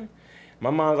 Yeah. My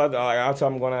mom's, I'll tell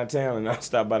them I'm going out of town, and I'll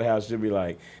stop by the house. She'll be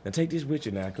like, "Now take this with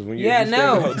you now, because when you Yeah, stay in the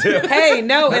no. hotel." Hey,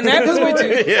 no, and that goes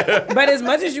with you. But as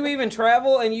much as you even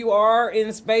travel and you are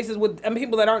in spaces with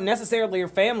people that aren't necessarily your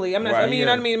family, I'm not. Right. I mean, you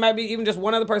know what I mean. It might be even just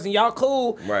one other person. Y'all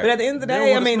cool, Right. but at the end of the They don't day,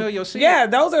 I wanna mean, smell your shit. yeah,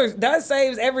 that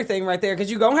saves everything right there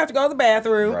because you gonna have to go to the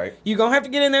bathroom. Right. You gonna have to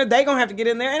get in there. They gonna have to get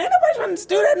in there, and ain't nobody trying to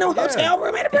do that in no hotel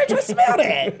room. Ain't nobody trying to smell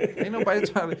that. Ain't nobody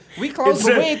trying to. We close,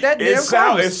 but we ain't that damn It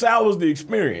close. sours the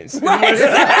experience.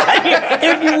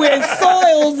 If you will,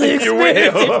 soils the If you will,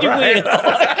 experience. If you right. will,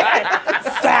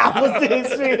 sours the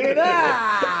experience.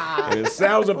 Ah. It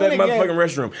sours up that What a motherfucking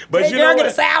restroom. But Hey, you girl, know get a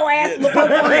what? sour ass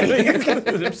potpourri.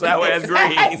 Them sour ass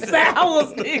greens.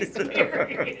 Sours the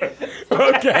experience.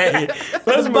 Okay,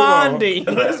 let's move bonding.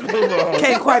 on. Let's move on.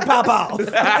 Can't quite pop off.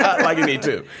 Like you need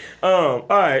to. All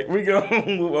right, we gonna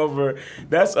move over.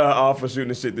 That's all for shooting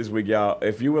the shit this week, y'all.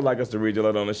 If you would like us to read your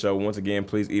letter on the show, once again,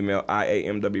 please email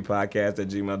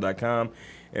iamwpodcast@gmail.com,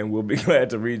 and we'll be glad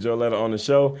to read your letter on the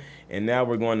show. And now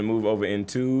we're going to move over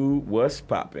into What's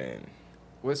Poppin'.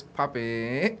 What's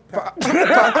poppin'? No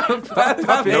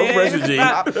pressure, G.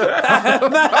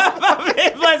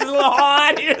 It's a little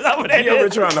hard. He's over He over there.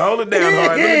 trying to hold it down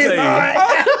hard. Let me tell you.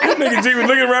 This nigga G was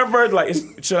looking around first like,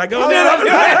 should I go down?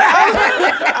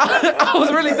 I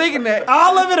was really thinking that.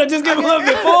 All of it, or just give him a little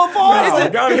bit full force. Oh,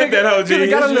 gotta hit that hoe, G. Should have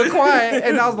got a little quiet,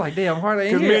 and I was like, "Damn, hard ain't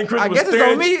Because me here." and Chris I was guess it's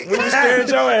staring, on me. we was staring at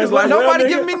your ass like, Nobody well,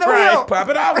 giving nigga, me no right, help. Pop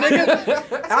it out,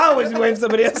 nigga. I always be waiting for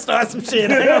somebody else to start some shit.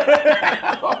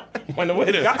 On the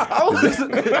way to,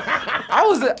 I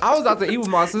was out to eat with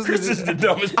my sister. this is the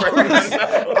dumbest person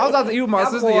I know. I was out to eat with my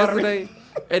sister watering. yesterday,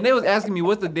 and they was asking me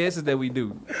what's the dances that we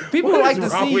do. People What like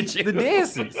is to wrong see with you? the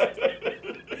dances.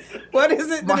 What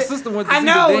is it? My sister went to I see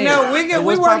know, the dance. no, we The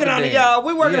What's working Poppin' on it, dance. y'all.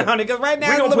 We working Yeah. on it because right now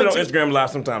We're it's a going to put little it on bit Instagram Live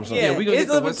sometime soon. Yeah. We gonna It's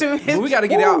get a the little what's, too- but we gotta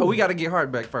get out. Ooh. We gotta get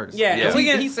Hart back first. Yeah, Yeah. we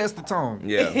can- He sets the tone.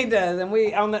 Yeah. He does, and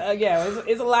we on the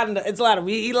it's a lot of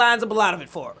he lines up a lot of it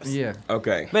for us. Yeah.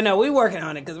 Okay. But no, we working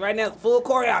on it because right now it's full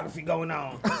choreography going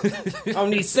on on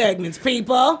these segments,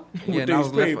 people. Yeah, With and I these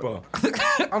was left. people.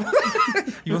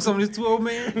 You want some of this too, old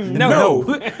man? No.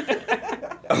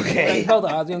 Hey, hold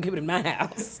on, I was gonna keep it in my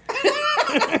house.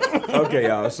 Okay,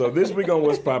 y'all. So this week on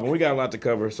What's Poppin', we got a lot to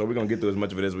cover, so we're going to get through as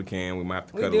much of it as we can. We might have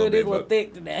to We cut a little doing this bit. a little But,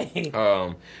 thick today.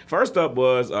 first up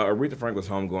was Aretha Franklin's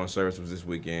homegoing service was this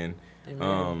weekend.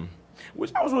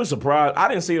 Which I was really surprised. I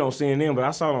didn't see it on CNN, but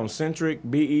I saw it on Centric,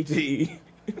 BET,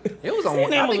 It was on.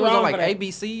 CNN I was think it was on wrong like for that.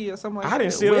 ABC or something like that. I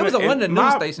didn't see it. Well, it was on and one of the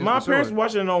news stations. My for parents sure.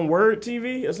 watching it on Word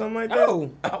TV or something like that.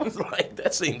 Oh. I was like,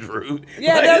 that seems rude.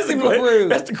 Yeah, Like, that this is seems the queen-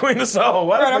 rude. That's the Queen of Soul.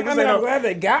 Why the Right, fuck I'm this ain't on- glad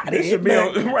they got This it. should be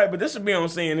but- on right, but this should be on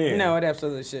CNN. No, it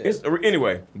absolutely should. It's,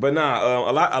 anyway, but nah,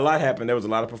 a lot happened. There was a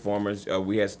lot of performers.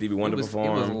 We had Stevie Wonder It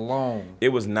perform. was long. It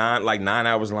was 9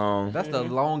 hours long. That's the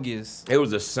longest. It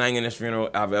was the singingest funeral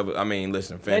I've ever. I mean,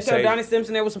 listen, They showed Fantasia. Donnie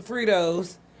Simpson there with some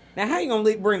Fritos. Now, how you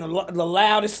gonna bring the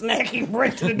loudest snack you can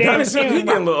bring to the damn Donnie Simpson, he funeral?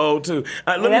 getting a little old too.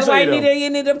 Let me That's tell why you you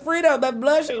need them Fritos, that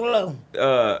blood sugar low.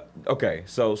 Okay,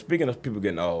 so speaking of people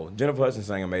getting old, Jennifer Hudson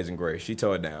sang "Amazing Grace." She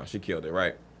tore it down. She killed it,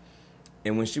 right?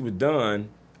 And when she was done,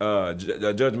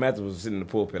 Judge Mathis was sitting in the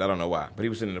pulpit. I don't know why, but he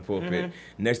was sitting in the pulpit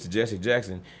next to Jesse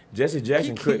Jackson. Jesse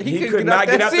Jackson could not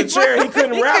get out the chair. He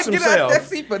couldn't rouse himself. That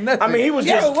seat for nothing. I mean, he was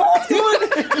Yeah, just. what was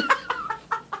going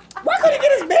Why couldn't he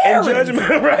get his And bearings?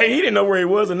 Judge, right? He didn't know where he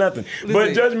was or nothing. But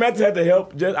Listen. Judge Mathis had to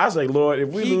help. I say, Lord, if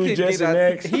we He lose could Jesse get out-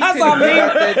 next, he I couldn't saw a get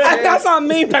out meme. that chair. I saw a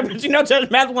meme, but you know,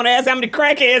 Judge Mathis want to ask how many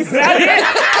crackheads is out here.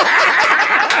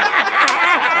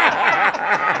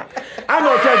 I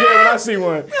know a crackhead when I see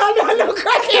one. I know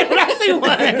crackhead when I see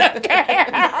one.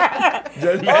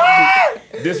 Judge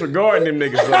Mathis disregarding them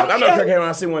niggas. So I know a crackhead when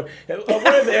I see one.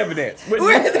 Where's the evidence?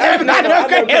 Where's the evidence? I know a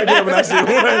crackhead when I see one.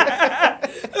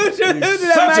 Such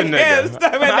a nigga.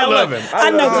 I love him. I I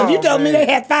know, love because him. you told me they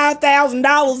had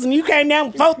 $5,000 and you came down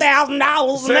with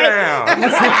 $4,000. Sit down.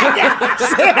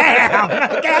 Sit down.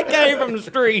 Okay, I came from the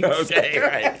streets. Okay,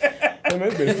 right.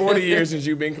 It's been 40 years since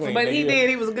you've been clean. But he nigga. did.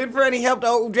 He was a good friend. He helped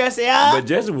old Jesse out. But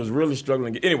Jesse was really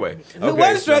struggling. Anyway. Who Okay,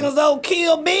 wasn't struggling was old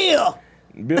Kill Bill.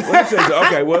 Bill, let me tell you,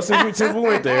 okay, well, since we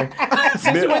went there,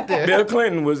 Bill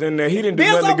Clinton was in there. He didn't do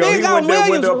Bill's nothing to so go. big He on went there,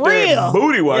 Williams up for there real.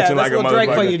 booty watching Yeah, like a that's what Drake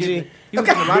for you, motherfucker. G. He was,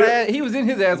 getting a lot of ass, he was in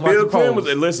his ass Bill watching Clinton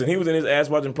polls. he was in his ass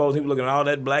watching polls. He was looking at all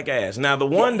that black ass. Now the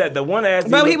one ass.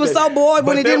 But he was so bored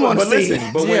when he didn't want to see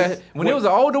it. But Yeah, when it was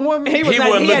an older woman, He was he like,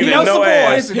 wasn't he had looking no at no support.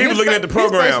 ass. He was his looking at the face-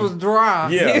 His face program. was dry.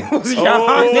 Yeah. He was young.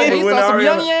 And then he when saw some Ariana-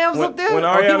 young yams up there. When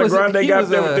Oh, he Ariana was- Grande he got was,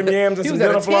 there with them yams and he some was at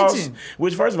dental floss, attention.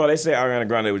 which first of all they say Ariana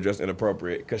Grande was dressed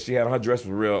inappropriate because her dress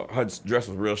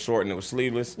was real short and it was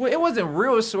sleeveless. Well, it wasn't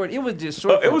real short. It was just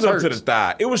short. It for was up to church. the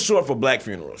thigh. It was short for black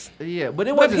funerals. Yeah, but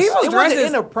it But wasn't. people's It wasn't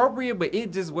dresses- inappropriate, but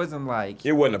it just wasn't like.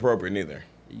 It wasn't appropriate neither.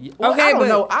 Well, Okay, I don't but-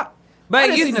 know. but I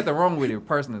didn't you- see nothing wrong with it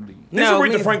personally. This No, is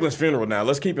Aretha me- Franklin's funeral now.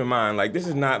 Let's keep in mind, like, this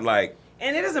is not like.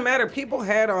 And it doesn't matter. People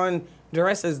had on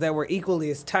dresses that were equally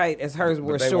as tight as hers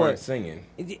were But they short. weren't singing.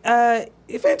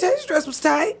 Fantasia's dress was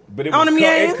tight. But it, on was them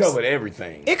yams. it covered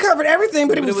everything. It covered everything,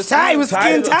 but it was tight. It was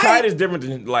skin tight tight. is different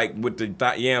than, like, with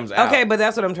the yams out. Okay, but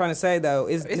that's what I'm trying to say, though.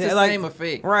 It's the like, same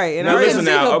effect. Right. And Now You I listen can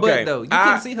see now, her okay. butt, though. You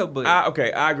can see her butt. I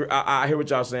agree. I hear what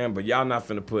y'all saying, but y'all not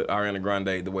finna put Ariana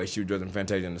Grande the way she was dressed in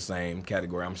Fantasia in the same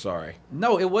category. I'm sorry.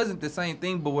 No, it wasn't the same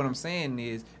thing. But what I'm saying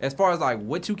is, as far as like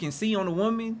what you can see on a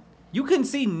woman, you couldn't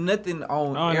see nothing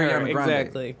on on Ariana her, Grande.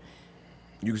 exactly.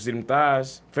 You can see them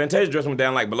thighs. Fantasia's dress went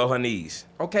down like below her knees.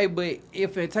 Okay, but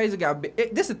if Fantasia got big,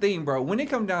 this is the thing, bro. When it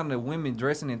comes down to women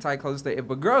dressing in tight clothes, if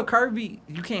a girl curvy,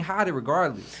 you can't hide it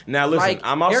regardless. Now listen, like,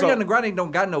 I'm also Ariana Grande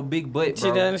don't got no big butt, She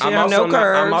bro. doesn't. She I'm have also no not,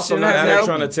 curves. I'm also She not has out no-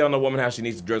 trying to tell no woman how she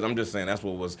needs to dress. I'm just saying that's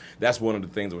one of the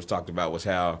things that was talked about was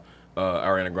how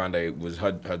Ariana Grande was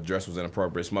her dress was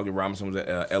inappropriate. Smokey Robinson was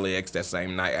at LAX that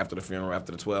same night after the funeral,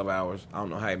 after the 12 hours. I don't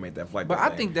know how he made that flight. But that I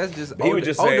day. think that's just But he was older,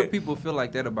 just older saying- people feel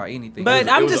like that about anything. But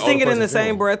it I'm was just an older thinking in the person's same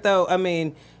funeral. breath, though. I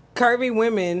mean, curvy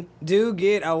women do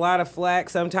get a lot of flack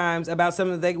sometimes about some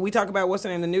of the. We talk about what's her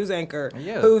name, the news anchor,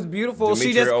 Yeah. who's beautiful.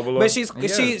 She Demetria just, Oberlo. but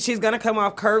she's Yeah. she's gonna come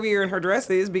off curvier in her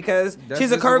dresses because That's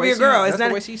she's a just the way curvier she- girl. that's It's the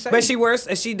not, way she say but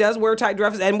it. she does wear tight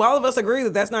dresses, and all of us agree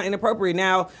that that's not inappropriate.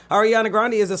 Now, Ariana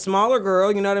Grande is a smaller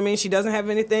girl. You know what I mean? She doesn't have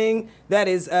anything that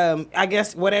is, I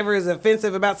guess, whatever is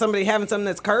offensive about somebody having something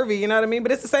that's curvy. You know what I mean?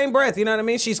 But it's the same breath. You know what I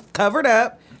mean? She's covered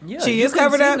up. Yeah, she you is couldn't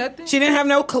covered see up. nothing. She didn't have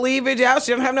no cleavage out.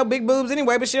 She didn't have no big boobs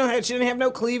anyway. But she didn't have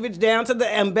no cleavage down to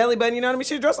the belly button. You know what I mean?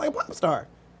 She was dressed like a pop star.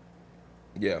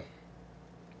 yeah.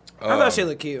 I thought she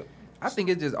looked cute. I think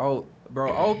it's just old,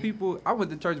 bro. Old people. I went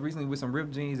to church recently with some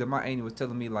ripped jeans, and my auntie was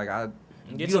telling me like,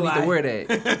 you Get don't your need to life. wear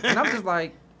that, and I'm just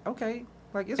like, okay,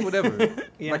 like it's whatever.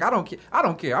 Yeah. Like I don't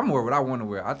care. I'm wear what I want to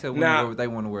wear. I tell women Nah. to wear what they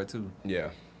want to wear too. Yeah.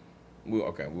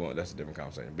 That's a different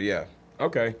conversation. But yeah.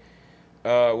 Okay.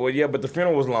 Well, yeah, but the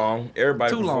funeral was long. Everybody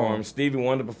Too performed. long. Stevie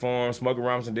Wonder performed. Smokey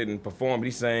Robinson didn't perform, but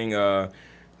he sang,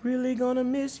 Really Gonna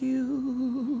Miss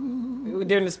You.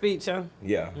 During the speech, huh?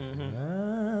 Yeah.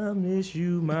 I miss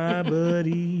you, my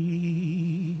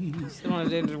buddy. Someone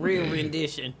did the real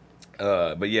rendition.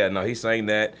 But yeah, no, he sang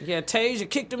that. Yeah, Tasia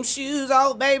kicked them shoes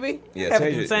off, baby. Yeah, That's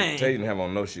Tasia insane. didn't have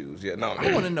on no shoes. Yeah, no.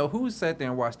 I want to know who sat there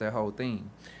and watched that whole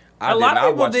thing. I A lot of did not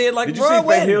people watch- did, like Did you Roy see Faith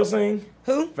Wedding. Hill sing?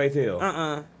 Who? Faith Hill.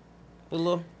 A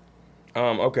little.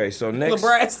 Okay, so next,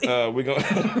 Labrasi. we're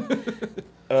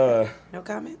gonna. No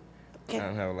comment. I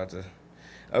don't have a lot to.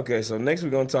 Okay, so next we're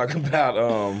gonna talk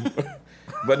about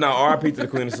but now R.I.P. to the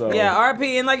Queen of Soul. Yeah,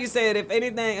 RP, and like you said, if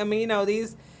anything, I mean, you know,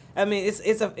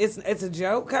 it's a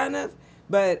joke kind of,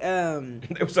 but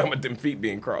They was talking about them feet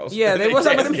being crossed. yeah, they was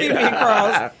talking about them feet being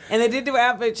crossed, and they did do an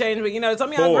outfit change, but you know,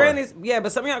 some of y'all 4. grannies,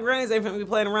 but some of y'all grannies ain't finna be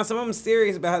playing around. Some of them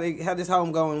serious about how this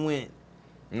homegoing went.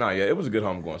 No, yeah, it was a good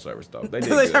homegoing service though. They did They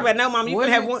good. talk about no, mom, you Was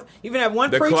can have it? one, you can have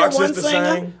one The preacher, Clark one sisters singer.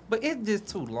 sang. But it's just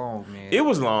too long, man. It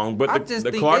was long, but I the just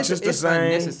think Clark it's sisters sang.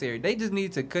 unnecessary. They just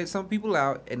need to cut some people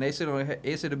out, and it should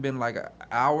have been like an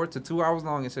hour to 2 hours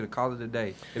long instead of call it a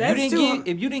day. That's If too-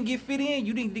 you didn't get fit in,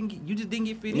 you just didn't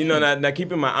get fit in. You know, now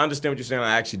keep in mind, I understand what you're saying.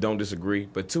 I actually don't disagree,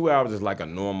 but 2 hours is like a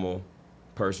normal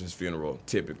person's funeral,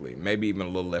 typically. Maybe even a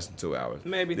little less than 2 hours.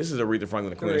 Maybe. This is Aretha Franklin,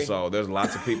 the Queen of 3. Soul. There's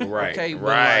lots of people, right? Okay, but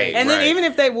right. like- And then right. even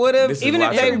if they would have, This is even if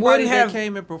lots they of- Everybody wouldn't that have,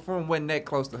 came and performed wasn't that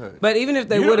close to her. but even if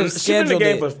they You would have she been in the scheduled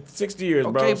game it, for 60 years,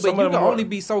 bro. Okay, but Some you of can them only were-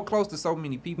 be so close to so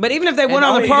many people. but even if they went And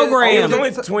on the only just- program, It was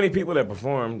only 20 people that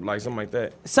performed, like something like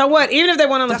that. so what? Even if they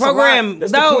went on the That's a program, lot.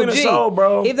 That's the no, Queen of Soul,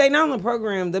 bro. If they not on the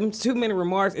program, them 2-minute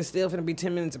remarks is still gonna be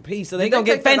 10 minutes apiece. So they Did gonna they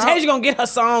get take that Fantasia out? gonna get her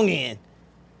song in,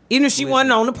 even if she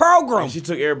wasn't on the program. And she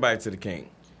took everybody to the King.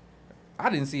 I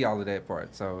didn't see all of that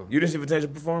part, so You didn't see Fantasia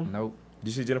perform? nope,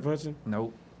 Did you see Jennifer Hudson?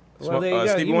 nope. Well, there you go.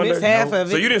 Stevie You Wonder? missed half No. of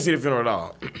So it. you didn't see the funeral at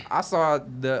all? I saw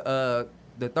the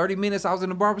 30 minutes I was in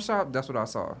the barbershop. That's what I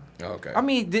saw. Okay. I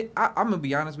mean, I'm gonna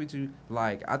be honest with you.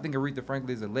 Like, I think Aretha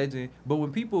Franklin is a legend. But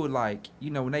when people like,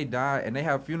 you know, when they die and they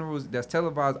have funerals that's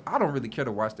televised, I don't really care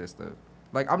to watch that stuff.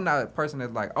 Like, I'm not a person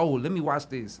that's like, oh, let me watch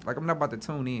this. Like, I'm not about to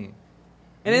tune in.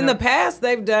 And You in know? the past,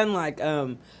 they've done like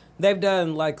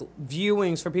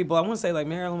viewings for people. I want to say like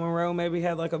Marilyn Monroe maybe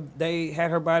had they had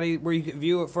her body where you could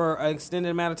view it for an extended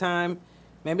amount of time,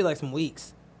 maybe like some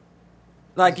weeks.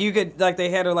 Like you could they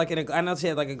had her like I know she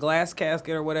had like a glass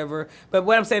casket or whatever. But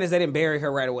what I'm saying is they didn't bury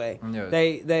her right away.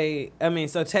 Yeah.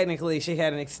 So technically she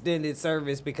had an extended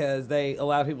service because they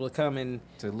allowed people to come and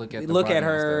To look at look body at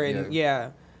her stuff, and yeah.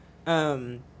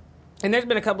 And there's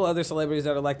been a couple other celebrities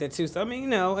that are like that too. So I mean, you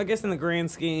know, I guess in the grand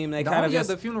scheme, they The kind of only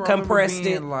just other funeral I remember compressed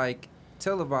being, it. like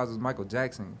televised was Michael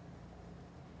Jackson,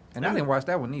 and I didn't watch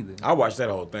that one either. I watched that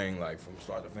whole thing like from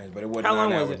start to finish, but it wasn't How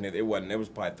long 9 was hours. it? It wasn't. It was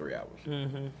probably 3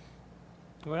 hours,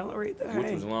 Well, Aretha, which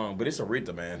hey. was long. But it's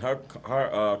Aretha, man. Her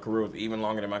career was even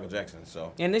longer than Michael Jackson.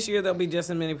 So And this year there'll be just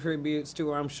as many tributes to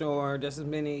her, I'm sure. Just as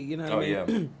many, you know what I oh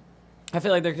mean? yeah. I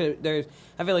feel like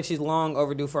I feel like she's long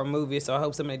overdue for a movie, so I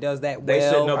hope somebody does that They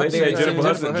well. said no. They very said soon. Jennifer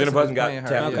Hudson. Jennifer Hudson got playing her.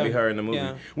 tapped to be Okay. her in the movie,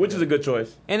 Yeah. which is a good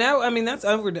choice. And that, I mean, that's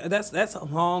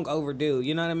long overdue.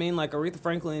 You know what I mean? Like Aretha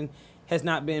Franklin has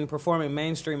not been performing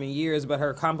mainstream in years, but her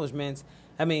accomplishments,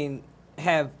 I mean,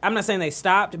 I'm not saying they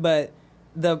stopped, but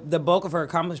the bulk of her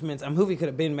accomplishments, a movie could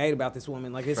have been made about this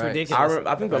woman. Like it's Right. ridiculous.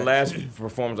 I think the last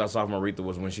performance I saw from Aretha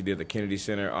was when she did the Kennedy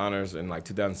Center honors in like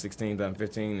 2016,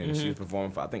 2015, and she was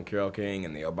performing for I think Carole King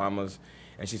and the Obamas,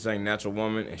 and she sang "Natural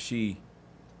Woman," and she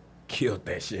killed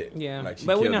that shit. Yeah. Like, she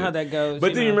But we killed know it. how that goes,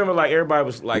 But you then you know. remember, like everybody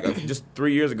was like, just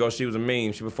 3 years ago, she was a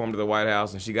meme. She performed at the White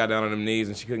House, and she got down on them knees,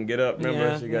 and she couldn't get up. Remember,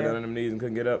 Yeah, she got yeah. down on them knees and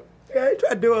couldn't get up. Yeah, I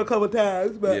tried to do it a couple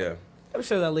times, but Yeah. I'm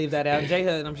sure they'll leave that out. J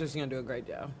Hud, I'm sure she's gonna do a great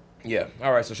job. Yeah.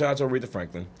 All right. So shout out to Aretha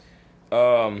Franklin.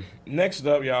 Next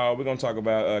up, y'all, we're gonna talk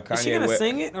about Kanye Is she gonna West.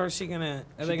 sing it, or is she gonna?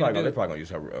 Are they They're gonna do it? probably gonna use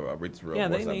her Aretha's real Yeah,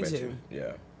 voice. they I need bet to. you.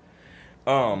 Yeah.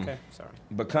 Okay, sorry.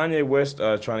 But Kanye West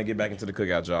trying to get back into the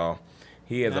cookout, y'all.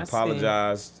 He has I see.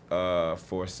 apologized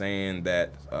for saying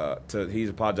that. He's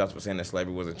apologized for saying that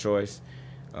slavery was a choice.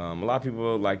 A lot of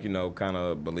people kind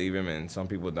of believe him, and some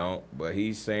people don't. But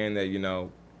he's saying that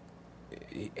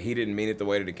he didn't mean it the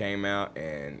way that it came out,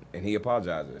 and he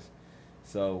apologizes.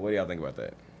 So what do y'all think about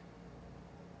that?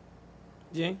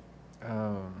 G?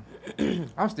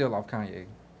 I'm still off Kanye,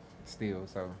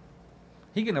 so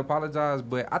he can apologize.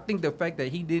 But I think the fact that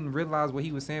he didn't realize what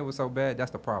he was saying was so bad,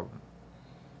 that's the problem.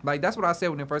 Like that's what I said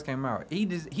when it first came out.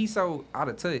 He's so out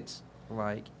of touch.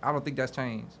 Like I don't think that's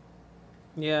changed.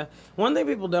 Yeah. One thing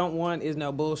people don't want is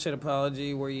no bullshit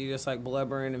apology where you just like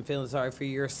blubbering and feeling sorry for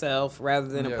yourself rather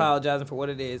than Yeah. apologizing for what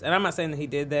it is. And I'm not saying that he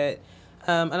did that.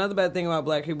 Another bad thing about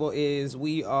black people is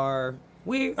we are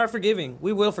forgiving.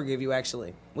 We will forgive you,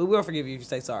 actually. We will forgive you if you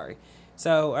say sorry.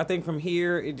 So I think from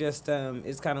here, it just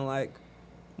it's kind of like,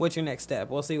 what's your next step?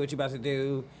 We'll see what you're about to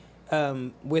do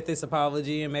with this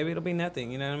apology, and maybe it'll be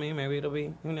nothing. You know what I mean? Maybe it'll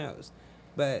be, who knows?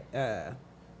 But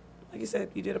like you said,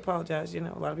 you did apologize. You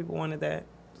know, a lot of people wanted that.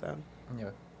 So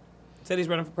Yeah. Said he's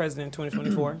running for president in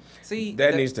 2024. See,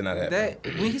 That needs to not happen. That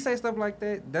when he say stuff like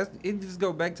that, it just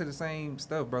go back to the same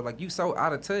stuff, bro. Like you so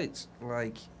out of touch.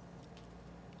 Like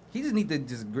he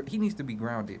needs to be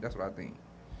grounded. That's what I think,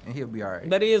 and he'll be all right.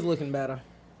 But he is looking better.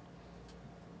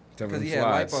 Because he had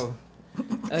lipo.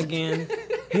 Again.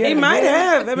 He might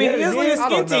have. I mean, he is looking I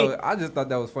don't skinty. know. I just thought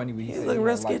that was funny when he He's said looking he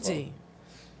real had lipo. sketchy.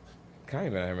 Kanye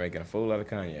been out here making a fool out of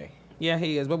Kanye. Yeah,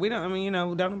 he is. But we don't, I mean,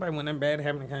 don't nobody want nothing bad to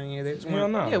happen to Kanye. They just Hell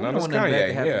want, no. Yeah, we no, don't it's want nothing bad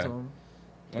to Kanye. happen Yeah. to him.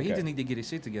 But he Okay. just need to get his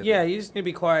shit together. yeah, you just need to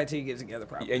be quiet till you get together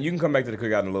properly. And you can come back to the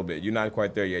cookout in a little bit. You're not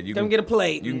quite there yet. You Come can get a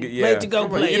plate. You can get Plate to go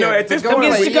plate. You know, at this To go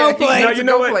point, plate. To go plate. No, To you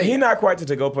know go what? plate. He's not quite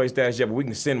to go play status yet, but we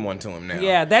can send one to him now.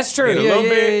 Yeah, that's true. In a Yeah, little yeah,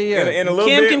 bit. yeah, yeah. In a little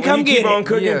Kim bit. can when come you get keep it. on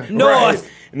cooking. Yeah. North.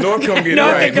 Right. North come get it.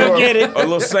 North right. can come get it. A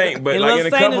little saint, but A like little in a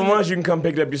saint couple is- months, you can come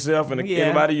pick it up yourself. In Yeah.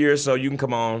 about a year or so, you can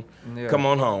come on Yeah.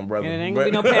 home, brother. And it ain't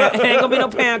But- gonna be no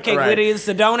pound cake Right. with it,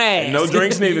 so don't ask. No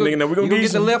drinks neither, nigga. No, we gonna You gonna give you get the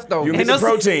some leftovers. You can Ain't get no- some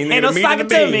protein. ain't nigga, no the meat and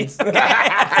the sakatumi. beans.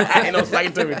 Ain't no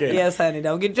sakatumi cake. Yes, honey.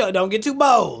 Don't get too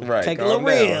bold. Right. Take a calm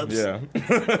little down. ribs.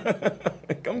 Yeah.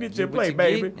 Come get your What plate, you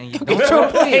baby. get, and you Get your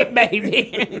plate,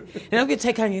 baby. And don't get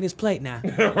take Kanye his plate now.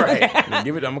 Right. Now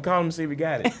give it. I'm gonna call him and see if he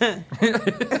got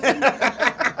it.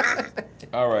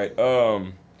 All right.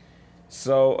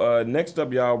 So next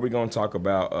up, y'all, we're gonna talk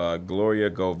about Gloria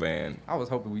Govan, I was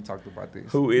hoping we talked about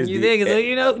this. who is You the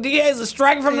think DA is a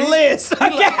strike from the list. He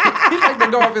like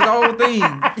to go off his own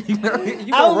thing. You know,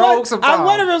 you go rogue sometimes. I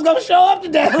wonder if it's gonna show up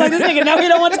today. Like this nigga, no, he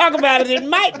don't want to talk about it. It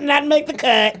might not make the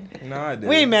cut. No, I didn't.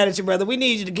 We ain't mad at you, brother. We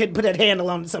need you to put that handle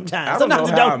on it sometimes. I don't know Sometimes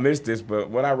it how I don't. missed this, but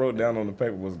what I wrote down on the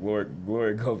paper was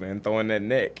Gloria Govan throwing that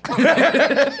neck.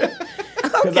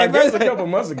 Because I guess a couple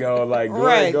months ago, like Gloria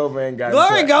Right. Govan got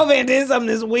Gloria into- Govan did something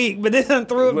this week, but this done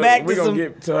threw it Look, back we're to gonna some.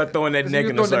 get to her throwing that She neck was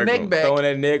in a throwing the circle. neck back. Throwing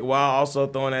that neck while also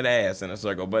throwing that ass in a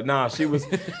circle. But nah, she was.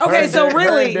 Okay, so her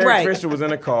really, and Derek right. Fisher was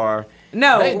in a car.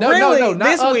 No, really, not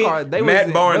this us week. car. They Matt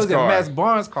was Barnes' in car. Matt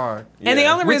Barnes' car. And the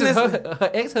Yeah. only Which reason is this,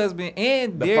 her ex-husband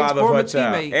and The Derek's father of former her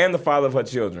child. teammate. And the father of her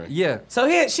children. Yeah. so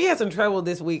she had some trouble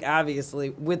this week, obviously,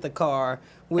 with the car,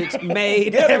 which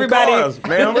made Yeah, them everybody cars,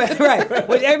 ma'am. right,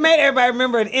 which made everybody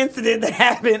remember an incident that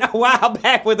happened a while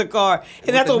back with the car,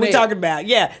 and that's the what we're neck. talking about.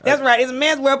 Yeah, that's right. It's a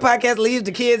Man's World podcast leaves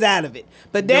the kids out of it,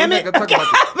 but damn it, not gonna talk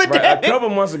about that. but Right, damn a it. couple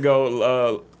months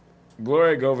ago,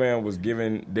 Gloria Govan was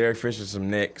giving Derek Fisher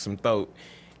some throat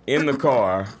in the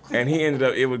car, and he ended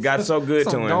up. It got so good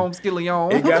to Some him. Dome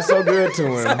Skillion. It got so good to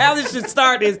him. So how this should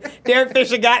start is Derek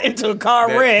Fisher got into a car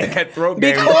wreck That throat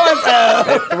game. because of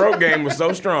That throat game was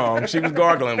so strong. She was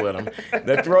gargling with him.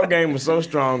 That throat game was so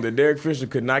strong that Derek Fisher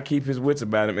could not keep his wits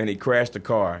about him, and he crashed the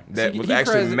car. That He- was he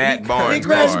actually crashed- Matt he Barnes' he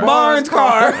crashed car. Barnes'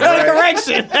 car. Right.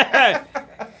 Correction.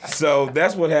 So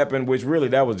that's what happened. Which really,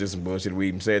 that was just some bullshit. We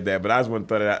even said that, but I just want to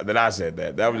throw that out. That I said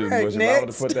that. That was just Right, bullshit. I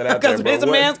want to put that out there. Because But it's a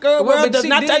what- man's girl Well, world but does she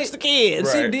not did- touch the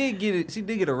kids. Right. She did get it. She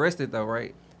did get arrested though,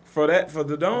 right? for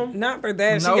the dome. Not for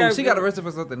that. No, she got arrested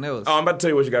for something else. Oh, I'm about to tell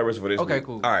you what she got arrested for this. Okay, week.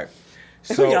 cool. All right.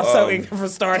 So, Y'all so ignorant for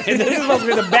starting. This is supposed to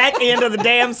be the back end of the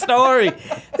damn story.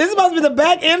 This is supposed to be the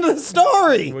back end of the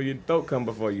story. well, your throat come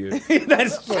before your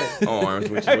That's true. arms,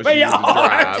 which For is what she your used to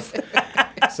arms. drive.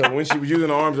 So when she was using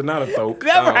arms and not a throat.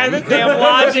 That's right. This damn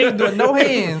logic. No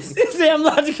hands. This damn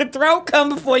logic. Your throat come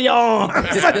before your arms.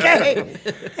 Okay.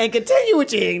 And continue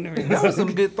with your ignorance. That was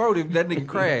some good throat if that nigga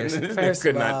crashed. This First nigga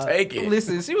could of not all, take it.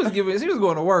 Listen, she was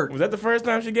going to work. Was that the first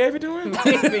time she gave it to him?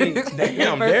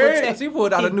 Damn, First Derek. She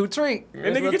pulled out a new trick. And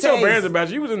nigga, Little get your taste. brands about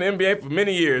you. You was in the NBA for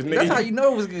many years. Nigga, That's how you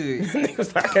know it was good. Nigga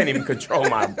was like, I can't even control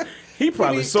my. He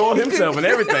probably soiled himself and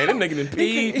everything. Them nigga done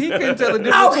peed. He couldn't tell the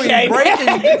difference Okay,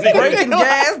 between breaking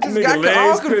gas. Just Nigga got all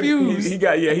legs couldn't- confused.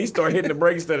 He started hitting the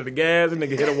brake instead of the gas. And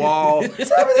nigga hit a wall This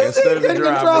instead of the nigga couldn't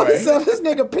control driveway. himself. This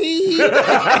nigga peed.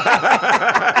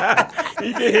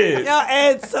 He did. Y'all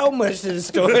add so much to the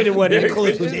story that wasn't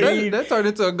included. That turned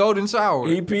into a golden shower.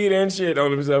 He peed and shit on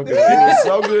himself because it was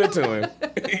so good to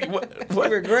him. What?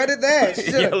 Regretted that.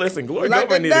 Yeah, listen, Gloria Lock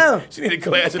Govan it down. she needed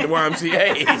class at the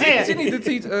YMCA. She need to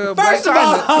teach Black First of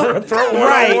China. all, Throw one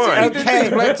right, on one. okay.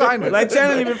 Black China. Black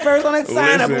China even first on that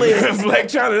sign up Listen, list. Black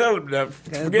China,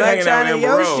 forget Black hanging China, out in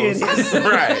your Amber shit Rose. is-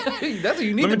 Right. That's what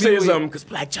you need Let me to tell be you with. something, because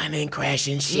Black China ain't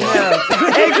crashing shit.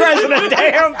 Ain't crashing a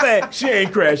damn thing. She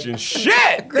ain't crashing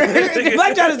shit.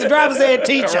 Black China's the driver's ed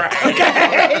teacher. Right. Okay.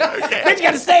 Bitch, you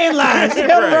got to stay in line. Stay on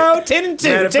the Right. road, 10 and 2.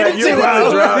 Matter of 10 fact, and you 2.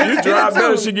 drive 10 and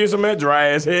better. 2. She gives him that dry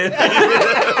ass head.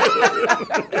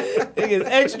 Nigga's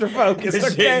extra focused. She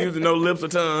ain't Okay. using no lips or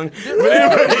tongue. But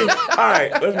anyway, all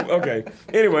right. Okay.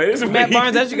 Anyway, this is Matt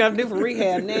Barnes, that's what you got to do for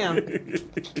rehab now.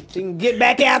 She can get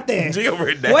back out there. G over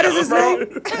it down, What is his bro.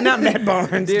 name? Not Matt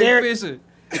Barnes. Derek Derek. Fisher.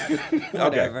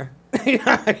 Whatever.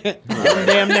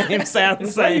 Damn name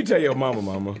sounds the How you same tell your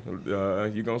mama,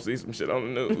 you gonna see some shit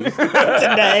on the news.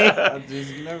 today. I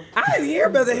just, you know, I didn't hear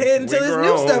about the head until We this new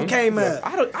grown. stuff came up.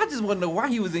 I just want to know why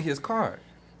he was in his car.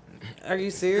 Are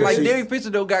you serious? Like Derek Fisher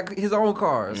though got his own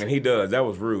cars. And he does. That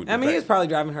was rude. I mean, he was probably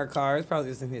driving her car. It's probably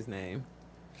just in his name.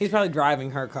 He's probably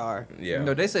driving her car. Yeah.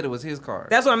 No, they said it was his car.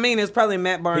 That's what I mean. It's probably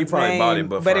Matt Barnes' probably name, bought it,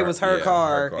 but it for- was her, yeah,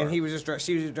 car, her car. and he was just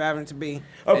she was just driving it to be.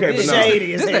 Okay, And but then- no.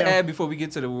 Shady as Just to hell. add before we get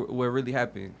to the what really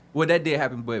happened. Well, that did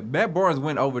happen, but Matt Barnes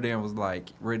went over there and was like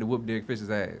ready to whoop Derek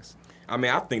Fisher's ass. I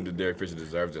mean, I think that Derek Fisher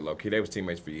deserves it, low key. They was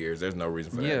teammates for years. There's no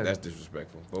reason for Yeah. that. That's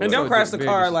disrespectful. But And whatever. don't crash the very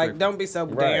car like disrespectful. don't be so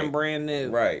Right. damn brand new.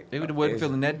 Right. They wasn't It's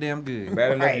feeling that damn good.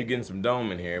 Bad enough Right. you getting some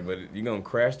dome in here, but you gonna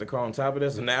crash the car on top of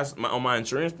this, and that's on my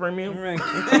insurance premium. Right.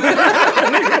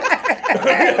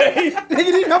 Nigga,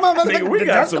 you know my Nigga, we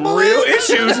got some deductible real is?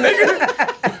 issues,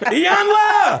 nigga. Eon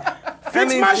Law,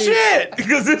 fix mean, my she- shit,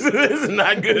 because this is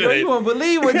not good. You won't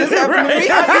believe what just happened to me.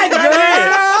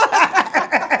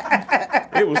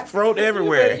 It was throat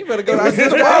everywhere. You better go to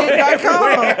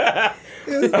sisterwild.com.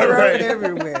 It's All thrown right.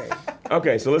 everywhere.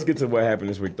 Okay, so let's get to what happened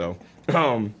this week, though.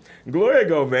 Gloria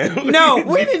Govan. No,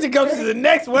 we need to go to the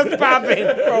next What's Poppin'.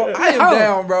 I am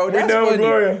down, bro. we That's done with funny.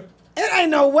 Gloria. It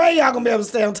ain't no way y'all gonna be able to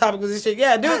stay on topic with this shit.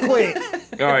 Yeah, do it quick.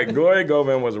 All right, Gloria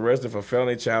Govan was arrested for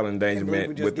felony child believe endangerment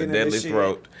we just with the getting into deadly shit.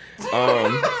 throat.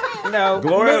 No.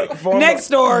 Gloria, Ne- former- next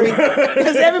story.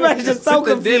 Because everybody's just so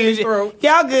The deadly confused. throat.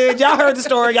 Y'all good. Y'all heard the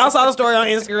story. Y'all saw the story on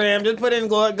Instagram. Just put in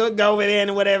go with it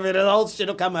and whatever. The whole shit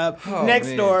will come up. Oh, next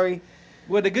man. story.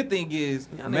 Well, the good thing is,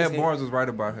 Y'all Matt niggas Barnes was right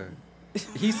about her.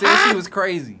 He said she was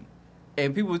crazy.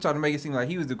 And people were trying to make it seem like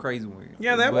he was the crazy one.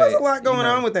 Yeah, there But, was a lot going you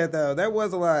know, on with that, though. That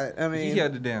was a lot. I mean, He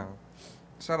held it down.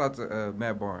 Shout out to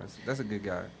Matt Barnes. That's a good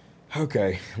guy.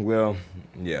 Okay, well,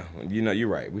 yeah, you know, you're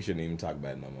right. We shouldn't even talk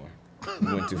about it no more.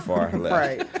 We went too far left.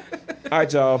 right. All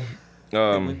right, y'all.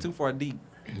 Went too far deep.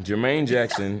 Jermaine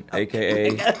Jackson,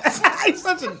 a.k.a. He's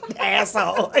such an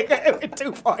asshole. Like, I went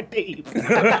too far deep.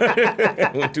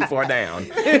 went too far down.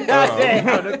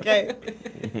 Damn, okay.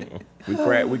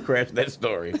 We crashed that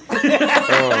story. All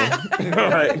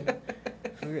right.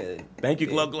 Really. Thank you,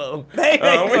 Glow Glow. We're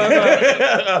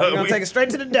gonna we- take it straight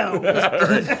to the dome.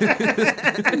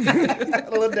 A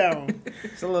little dome.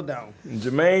 It's a little dome.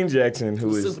 Jermaine Jackson,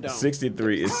 who is Superdome.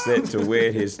 63, is set to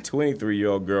wed his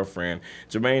 23-year-old girlfriend.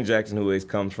 Jermaine Jackson, who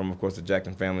comes from, of course, the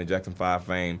Jackson family, Jackson 5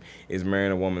 fame, is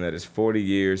marrying a woman that is 40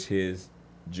 years his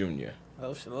junior.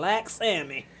 Oh, shellac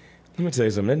Sammy. Let me tell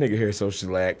you something. That nigga hair is so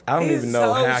shellacked. I don't He's even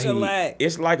know so how shellacked.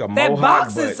 It's like a That mohawk,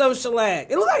 box but is so shellac.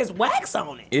 It looks like it's wax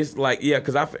on it. it's like, yeah,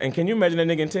 because and can you imagine that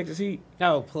nigga in Texas heat?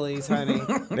 Oh, please, honey.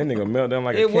 That nigga melt down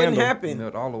like a It candle. wouldn't happen.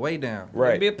 Melt all the way down.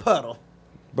 Right. It'd be a puddle.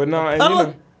 But no, and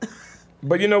puddle.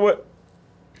 but you know what?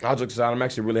 I'll joke aside. I'm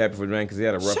actually really happy for Jermaine because he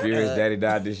had a rough Shut year. His up. daddy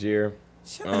died this year.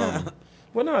 Shut up.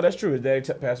 Well, no, that's true. His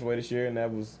daddy passed away this year, and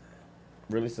that was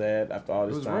really sad after all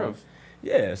this It was time. rough.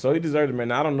 Yeah, so he deserved it,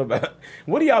 man. I don't know about.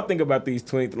 What do y'all think about these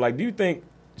 20? Like, do you think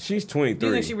she's 23? Do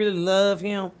you think she really love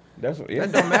him? That's what. Yeah.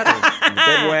 That don't matter.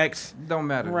 That wax. Don't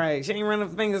matter. Right. She ain't running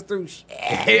her fingers through shit.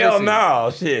 Hell Listen,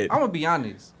 no, shit. I'm gonna be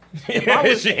honest. She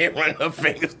ain't running her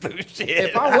fingers through shit.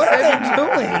 If I was What are 70, you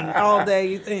doing all day,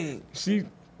 you think? She, I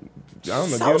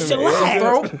don't know. So give him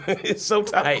shellac. the it's so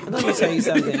tight. Let me tell you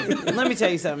something. Let me tell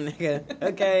you something, nigga.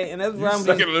 Okay? And that's wrong with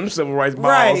Sucking these... them civil rights balls.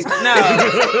 Right.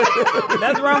 No.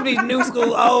 That's wrong with these new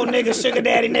school old niggas, sugar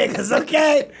daddy niggas,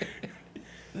 okay?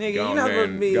 Nigga, Go you're on, not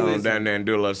supposed to be... go on down there and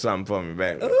do a little something for me,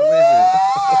 baby.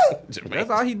 listen, that's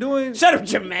all he doing. Shut up,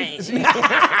 Jermaine.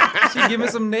 She giving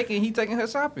some neck and he taking her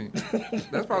shopping.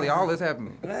 That's probably all that's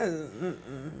happening.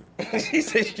 She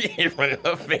said she ain't running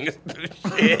her fingers through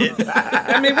shit.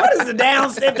 I mean, what is the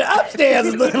downstairs? The upstairs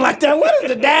is looking like that. What is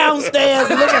the downstairs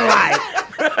looking like?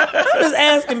 I'm just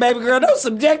asking, baby girl. Don't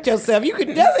subject yourself. You could.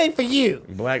 That ain't for you.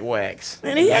 Black wax.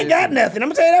 And he ain't got nothing. I'm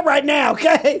gonna tell you that right now,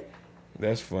 okay?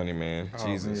 That's funny, man. Oh,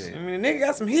 Jesus. man. I mean, the nigga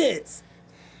got some hits.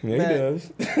 Yeah, he But- does.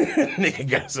 Nigga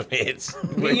got some hits.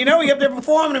 You know, he up there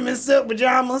performing them in silk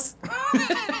pajamas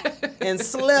and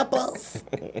slippers.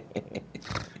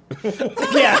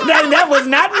 Yeah, that was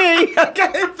not me.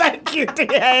 Okay, thank you.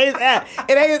 Yeah,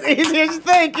 it ain't as easy as you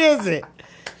think, is it?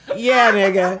 Yeah,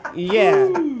 nigga.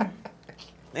 Yeah.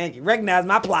 Thank you. Recognize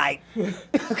my plight.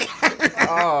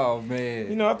 Oh You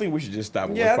man. know, I think we should just stop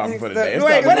with Yeah, I what's popping think for so. today. It's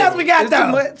Wait, not what really- else we got It's too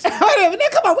though? much. Whatever. Now,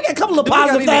 come on, we got a couple of We got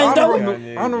positive any things, don't we? honorable,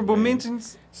 Yeah, honorable man.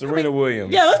 mentions. Serena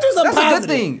Williams. Yeah, let's do something That's a good positive.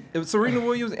 thing. It was Serena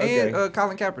Williams and Okay.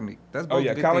 Colin Kaepernick. That's both Oh,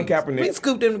 yeah, good Colin things. We can Kaepernick.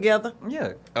 scoop them together.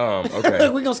 Yeah. Okay.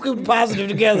 We're gonna scoop the positive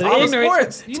together. All the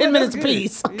Ignorance, sports. You 10 know, minutes that's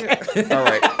apiece. good. Yeah. All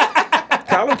right.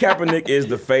 Colin Colin Kaepernick is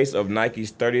the face of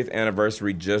Nike's 30th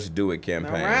anniversary Just Do It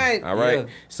campaign. All right. Yeah.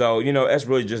 So, that's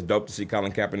really just dope to see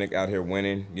Colin Kaepernick out here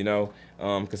winning, because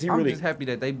I'm just happy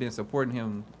that they've been supporting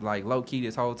him like low key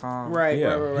this whole time. Right. He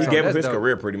So gave up that's his dope.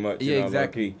 career pretty much.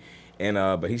 Exactly. Low-key. And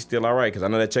but he's still all right because I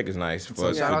know that check is nice for So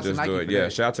us shout to out to just Nike do it. for Yeah,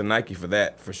 that. shout out to Nike for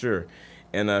that for sure.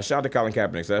 And shout out to Colin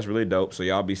Kaepernick. So that's really dope. So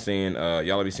y'all be seeing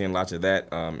lots of that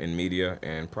in media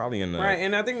and probably in the Right,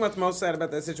 and I think what's most sad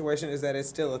about that situation is that it's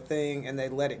still a thing and they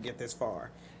let it get this far,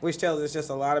 which tells us just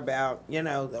a lot about,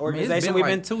 the organization it's been we've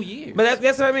like been 2 years. But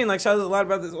that's what I mean. Like, shows us a lot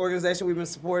about this organization we've been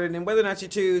supporting, and whether or not you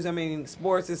choose. I mean,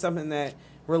 sports is something that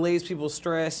relieves people's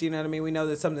stress. You know what I mean? We know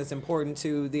that's something that's important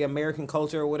to the American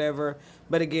culture or whatever.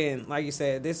 But again, like you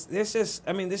said, this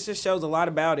just shows a lot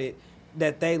about it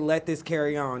that they let this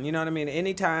carry on. You know what I mean?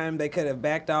 Anytime they could have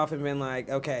backed off and been like,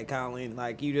 okay, Colin,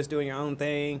 like you just doing your own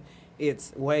thing.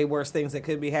 It's way worse things that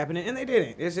could be happening, and they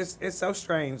didn't. It's so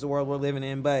strange the world we're living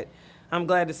in, but I'm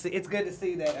glad to see. It's good to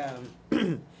see that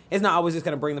it's not always just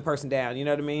going to bring the person down. You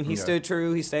know what I mean? He stood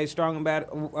true. He stayed strong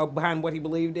about behind what he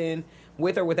believed in,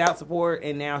 with or without support,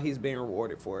 and now he's being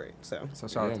rewarded for it. So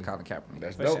shout out to Colin Kaepernick.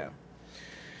 That's for dope. sure.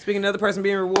 Speaking of another person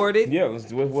being rewarded,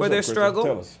 What's for up, their Chris? struggle,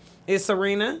 Tell us. is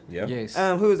Serena, Yeah. Yes.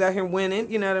 who is out here winning.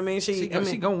 You know what I mean? She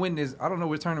gonna win this. I don't know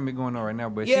what tournament going on right now,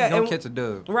 but Yeah, she's gonna and- catch a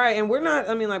dub. Right, and we're not.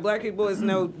 I mean, like black people, it's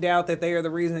no doubt that they are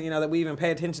the reason. That we even pay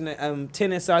attention to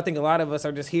tennis. So I think a lot of us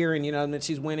are just hearing, that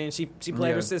she's winning. She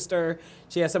played her sister.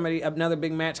 She has another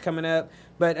big match coming up.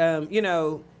 But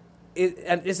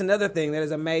it's another thing that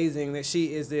is amazing that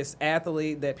she is this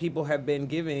athlete that people have been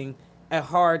giving a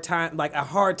hard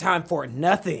time for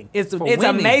nothing. It's winning.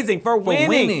 amazing for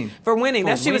winning. For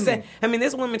That's she was saying. winning. I mean,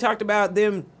 this woman talked about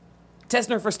them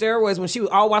testing her for steroids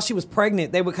while she was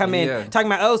pregnant. They would come in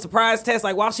talking about, surprise test.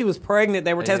 Like while she was pregnant,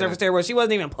 they were testing her for steroids. She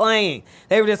wasn't even playing.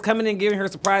 They were just coming in and giving her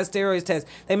surprise steroids test.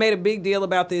 They made a big deal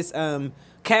about this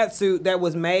cat suit that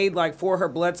was made like for her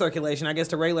blood circulation, I guess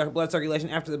to regulate her blood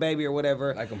circulation after the baby or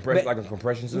whatever. Like a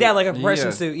compression suit? Yeah, like a compression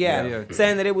Yeah. suit, Yeah.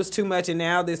 saying that it was too much, and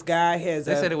now this guy has...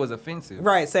 They said it was offensive.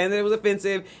 Right, saying that it was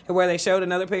offensive, and where they showed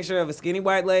another picture of a skinny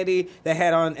white lady that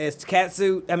had on a cat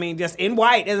suit, I mean, just in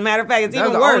white. As a matter of fact, it's That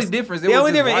even was the worse. only difference. It The was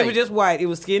only just difference, it white. was just white. It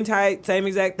was skin tight, same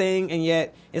exact thing, and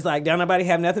yet it's like, don't nobody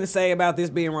have nothing to say about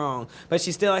this being wrong. But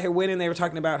she's still out here winning. They were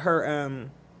talking about her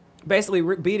basically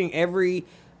beating every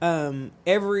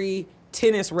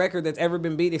tennis record that's ever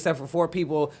been beat except for 4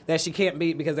 people that she can't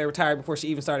beat because they retired before she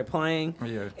even started playing.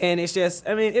 Yeah. And it's just,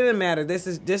 I mean, it doesn't matter. This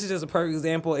is just a perfect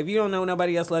example. If you don't know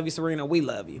nobody else love you, Serena, we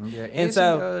love you. Yeah, And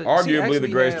so, she Arguably the actually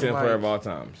greatest had, tennis player like- of all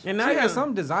times. and She now had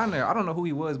some designer, I don't know who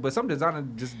he was, but some designer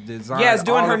just designed Yeah, it's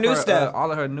doing all her of new stuff. all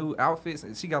of her new outfits.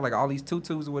 She got like all these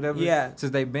tutus or whatever. Yeah.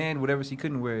 Since they banned whatever she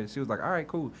couldn't wear. She was like, all right,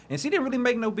 cool. And she didn't really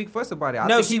make no big fuss about it. I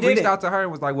No, think she he reached didn't. out to her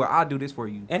and was like, well, I'll do this for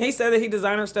you. And he said that he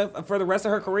designed her stuff for the rest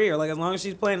of her career. Like, as long as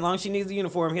she's playing, as long as she needs the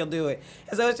uniform, he'll do it.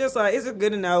 And so it's just like, it's just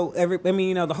good to know.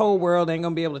 The whole world ain't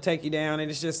gonna be able to take you down.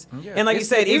 And it's just, Yeah. and like you It's-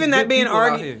 said, it's even that good being people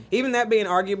out here.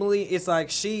 arguably, it's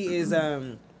like she is,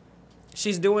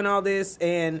 she's doing all this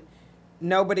and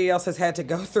nobody else has had to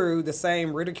go through the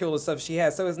same ridicule and stuff she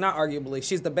has. So it's not arguably,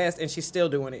 she's the best and she's still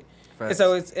doing it. And Facts.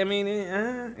 so it's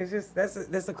just,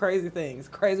 that's a crazy thing. It's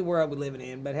a crazy world we're living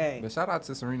in. But hey, But shout out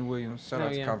to Serena Williams. Shout Oh,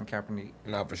 out to yeah. Colin Kaepernick.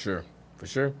 No, for sure. For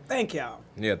sure. thank y'all.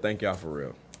 Yeah, thank y'all for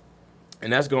real.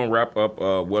 And that's going to wrap up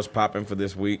what's popping for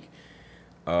this week.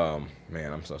 Man,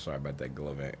 I'm so sorry about that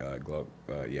glove.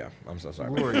 Yeah, I'm so sorry.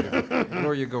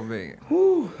 Gloria Govea.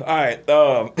 All right.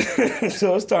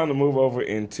 So it's time to move over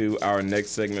into our next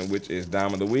segment, which is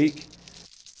Dime of the Week.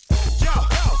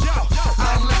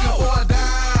 I'm looking for a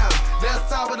dime. That's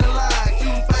top of the line.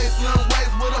 Cute face, slim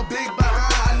waist with a big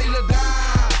behind. I need a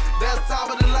dime. That's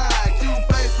top of the line. Cute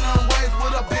face, slim waist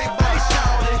with a big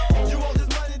behind. You want this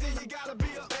money, then you gotta be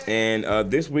a... And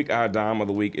this week, our Dime of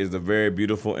the Week is the very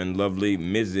beautiful and lovely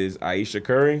Mrs. Aisha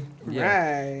Curry.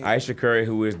 Yeah. Right. Aisha Curry,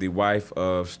 who is the wife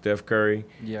of Steph Curry,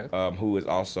 Yeah. who is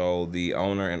also the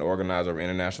owner and organizer of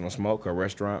International Smoke, a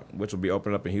restaurant, which will be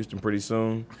opening up in Houston pretty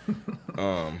soon.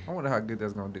 I wonder how good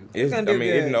that's gonna do. It's, I gonna do mean,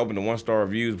 it good. didn't open to 1-star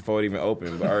reviews before it even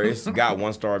opened, or it's got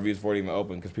 1-star reviews before it even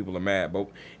opened because people are mad. But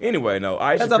anyway, no,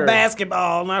 Aisha That's Curry, a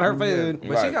basketball, not her food. But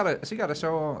Right. she got a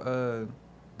show on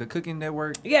the Cooking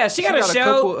Network. Yeah, she got a show.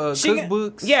 couple She got-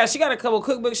 cookbooks. Yeah, she got a couple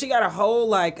cookbooks. She got a whole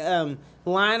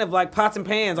line of like pots and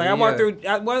pans. Like I walked through,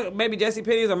 maybe J.C.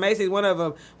 Penney's or Macy's, one of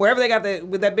them, wherever they got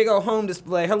with that big old home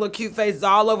display. Her little cute face is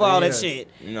all over all that shit.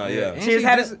 No, yeah. And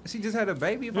She just had a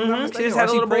baby. If I'm not mistaken. She just had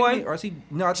a little boy. Or she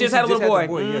no, I think She just had a little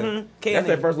boy. Yeah. That's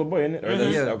their first little boy, isn't it? Or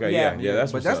that's- Okay, yeah.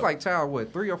 That's but what's that's up. like child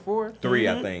what 3 or 4? 3,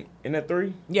 I think. Isn't that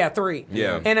 3? Yeah, 3.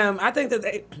 Yeah. And I think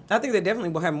they definitely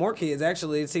will have more kids.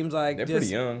 Actually, it seems like They're pretty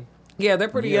young. Yeah, they're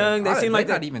pretty young. They seem like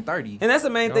they're not even 30. And that's the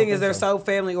main I thing don't is they're think so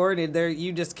family oriented.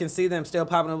 You just can see them still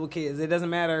popping up with kids. It doesn't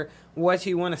matter what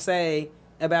you want to say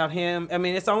about him. I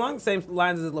mean, it's along the same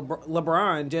lines as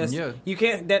LeBron. Just you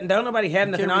can't. Don't nobody have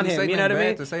nothing on him. You know what I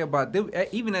mean? To say about them,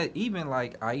 even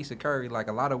like Aisha Curry, like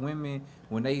a lot of women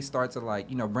when they start to like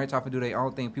branch off and do their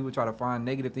own thing, people try to find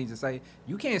negative things to say.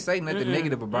 You can't say nothing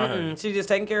negative about her. She's just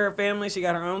taking care of her family. She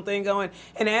got her own thing going.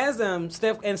 And as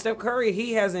Steph Curry,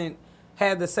 he hasn't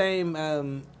had the same.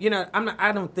 I'm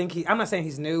not saying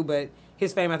he's new, but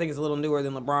his fame I think is a little newer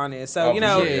than LeBron is. So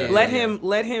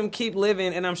let him keep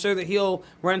living, and I'm sure that he'll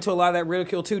run into a lot of that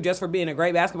ridicule too, just for being a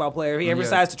great basketball player. If he ever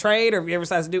decides to trade, or if he ever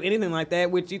decides to do anything like that,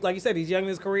 which like you said, he's young in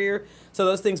his career, so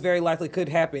those things very likely could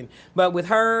happen. But with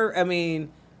her, I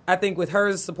mean, I think with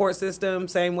her support system,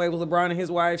 same way with LeBron and his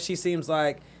wife, she seems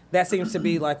like that seems to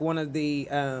be like one of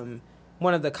the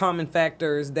common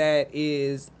factors that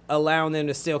is allowing them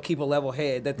to still keep a level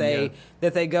head, that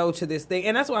they go to this thing.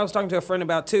 And that's what I was talking to a friend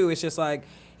about too. It's just like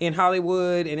in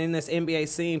Hollywood and in this NBA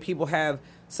scene, people have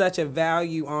such a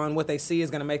value on what they see is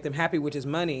going to make them happy, which is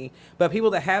money. But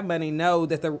people that have money know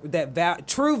that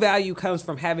true value comes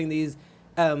from having these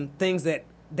things that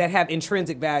have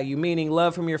intrinsic value, meaning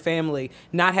love from your family,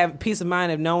 not have peace of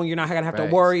mind of knowing you're not going to have to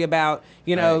worry about,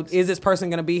 is this person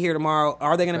going to be here tomorrow?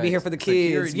 Are they going to be here for the kids?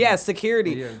 Security. Yes,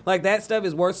 security. Yeah. Like that stuff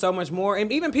is worth so much more. And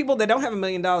even people that don't have $1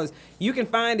 million, you can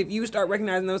find if you start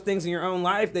recognizing those things in your own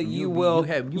life that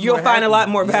you'll find a lot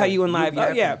more value in life.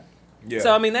 Yeah.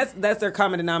 So I mean that's their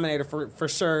common denominator for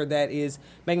sure. That is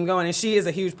making them going, and she is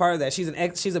a huge part of that.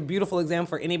 She's a beautiful example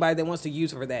for anybody that wants to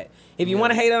use her for that. If you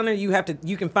want to hate on her,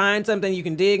 you can find something, you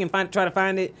can dig and try to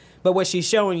find it. But what she's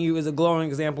showing you is a glowing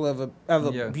example of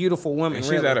a beautiful woman. And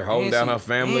she's at her holding down her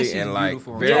family and like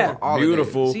beautiful. very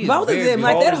beautiful. Both of them,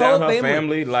 like that whole down her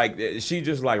family, like she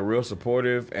just like real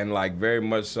supportive and like very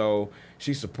much so.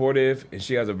 She's supportive, and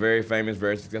she has a very famous,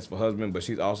 very successful husband, but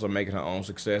she's also making her own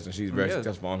success, and she's very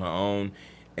successful on her own.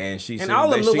 And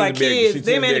all of them look like kids.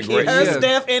 Them and the kids. Her,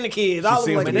 Steph, and the kids. All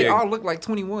look like they all look like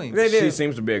 21. She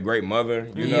seems to be a great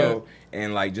mother, you know,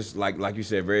 and like just like you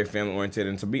said, very family oriented.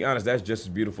 And to be honest, that's just as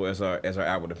beautiful as her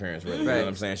outward appearance. Really. You know what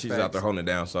I'm saying? She's out there holding it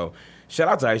down. So shout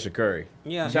out to Aisha Curry.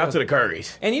 Yeah. Shout out to the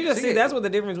Currys. And you just see that's what the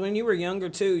difference. When you were younger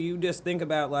too, you just think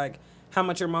about like how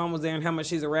much your mom was there and how much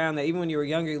she's around, that even when you were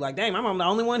younger, you're like, dang, my mom's the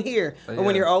only one here. But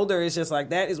when you're older, it's just like,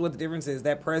 that is what the difference is,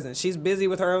 that presence. She's busy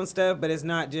with her own stuff, but it's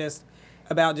not just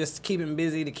about just keeping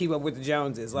busy to keep up with the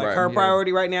Joneses. Like, her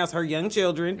priority right now is her young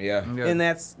children. Yeah. And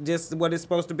that's just what it's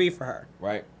supposed to be for her.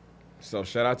 Right. So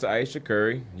shout out to Aisha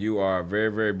Curry. You are a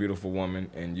very, very beautiful woman,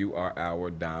 and you are our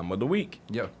dime of the week.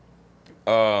 Yeah.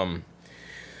 All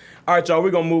right, y'all,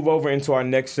 we're going to move over into our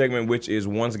next segment, which is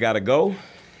One's Gotta Go.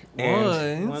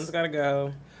 One's gotta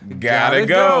go. Gotta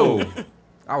go.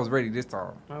 I was ready this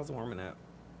time. I was warming up.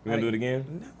 You gonna do it again?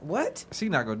 No, what? She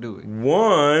not gonna do it.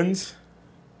 One's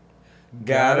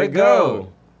gotta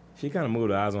go. She kind of moved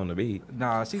her eyes on the beat.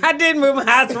 Nah, I did move my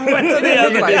eyes from one to the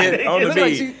other. On the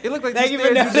beat. It looked like they she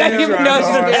even know.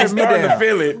 I'm starting to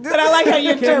feel it. But I like how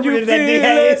you interpreted that,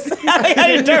 D-Hayes. I like how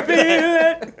you interpreted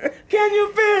it. Can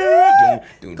you feel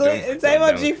it? Same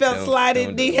OG felt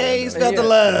slighted. D-Hayes felt the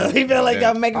love. He felt like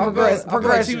y'all making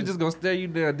progression. She was just gonna stare you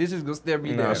down. This is gonna stare me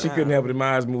down. No, she couldn't help it.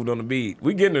 My eyes moved on the beat.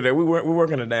 We getting her there. We're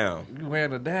working her down. You wearing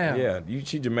her down. Yeah,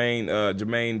 she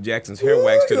Jermaine Jackson's hair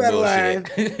wax to the bullshit.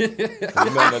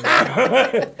 You know her down. All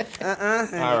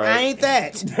right. I ain't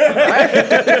that.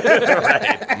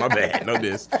 Right. My bad. No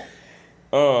diss.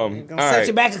 Gonna set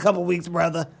you back a couple weeks,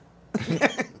 brother. Can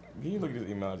you look at this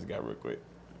email I just got real quick?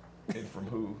 It's from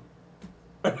who?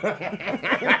 Get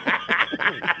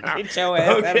your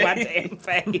ass out of my damn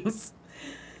face.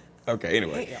 Okay,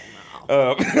 anyway.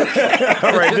 All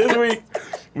right, this week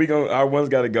our One's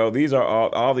Gotta Go. These are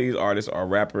all these artists are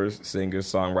rappers, singers,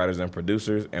 songwriters, and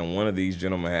producers, and one of these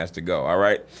gentlemen has to go. All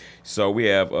right, so we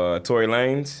have Tory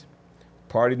Lanez,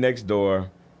 Party Next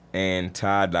Door, and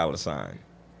Ty Dolla $ign.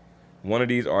 One of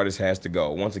these artists has to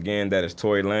go. Once again, that is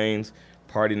Tory Lanez,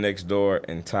 Party Next Door,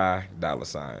 and Ty Dolla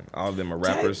 $ign. All of them are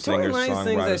rappers, singers, songwriters,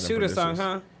 and producers. Tory Lanez sings that Shooter song,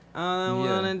 huh? All I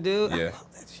wanna do. Yeah. I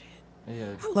love that shit. Yeah.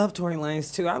 I love Tory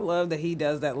Lanez too. I love that he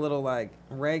does that little like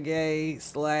reggae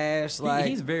slash like.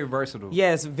 He's very versatile.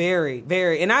 Yes, very,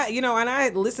 very. And I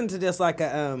listened to this like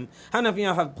a I don't know if you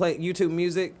know how to play YouTube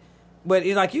Music, but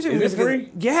it's like YouTube Is Music it free?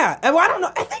 Yeah. Well, I don't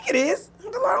know. I think it is.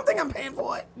 I don't think I'm paying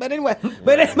for it. But anyway,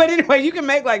 but anyway, you can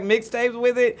make like mixtapes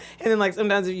with it, and then like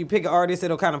sometimes if you pick an artist,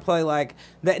 it'll kind of play like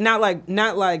that. Not like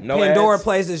No Pandora ads?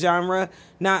 plays the genre.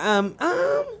 Now, no,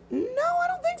 I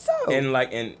don't think so.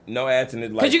 And no ads in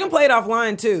it. Like, Because you can play it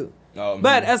offline too. Oh,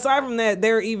 But mhm. aside from that,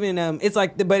 they're even it's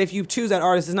like but if you choose that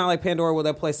artist, it's not like Pandora where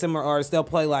they'll play similar artists. They'll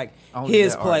play like Only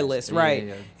his that playlist, artist. right?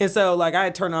 Yeah. And so like I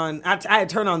had turned on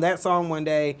that song one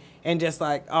day, and just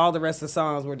like all the rest of the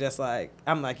songs were just like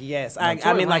I'm like yes, I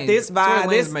Tory mean like Lanez- this vibe, Tory Lanez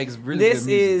this makes really this good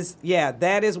music. is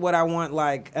that is what I want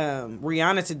like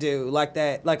Rihanna to do, like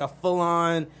that, like a full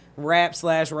on rap /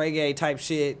 reggae type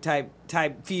shit type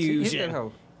fusion. hit that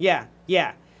hoe.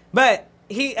 Yeah. But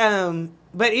he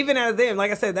but even out of them, like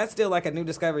I said, that's still like a new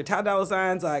discovery. Ty Dolla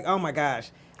 $ign's like, oh my gosh.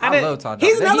 I didn't- love Ty Dolla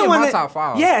He's $ign. another He in one my that, top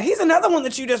 5. Yeah, he's another one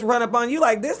that you just run up on. You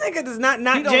like, this nigga does not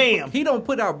jam. He don't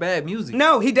put out bad music.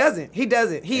 No, he doesn't. He's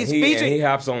and featuring he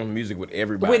hops on music with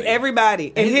everybody. with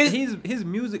everybody. And his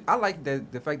music, I like the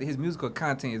fact that his musical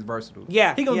content is versatile.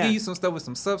 Yeah, he gonna yeah. give you some stuff with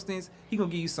some substance. He gonna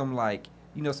give you some like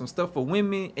some stuff for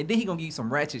women, and then he gonna give you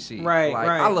some ratchet shit. Right, like,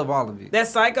 right. I love all of it. that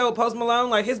Psycho Post Malone,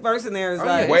 like his verse in there is Oh,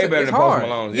 like yeah. way It's- better it's than Post hard.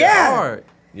 Malone's. Yeah. Hard.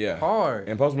 Yeah. Hard.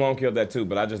 And Post Malone killed that too,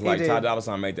 but I just like did. Ty Dolla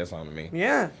 $ign made that song to me.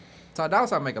 yeah. Ty Dolla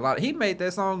 $ign make a lot. He made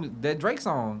that song, that Drake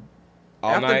song.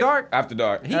 All After night, Dark? After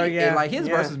dark. He Oh, yeah. and, like his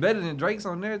Yeah. verse is better than Drake's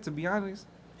on there. To be honest,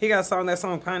 He got that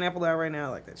song Pineapple out right now. I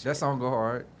like that shit. that song go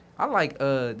hard. I like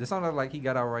the song that like he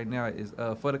got out right now is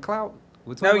For the Clout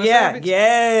with Oh 21 yeah, Savage.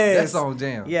 yes. That song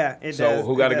jam. Yeah, it So, does.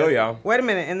 who it gotta go, does. y'all? Wait a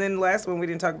minute, and then the last one we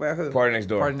didn't talk about who. Party Next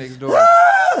Door. Party Next Door.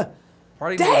 Ah!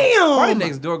 Party Damn! Party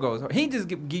Next Door goes. He just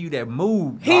give you that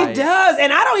mood. He like, does,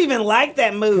 and I don't even like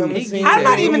that mood. He give I'm you not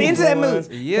that even mood into that mood.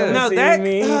 Yeah. No, See that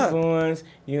me for once,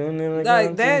 you never like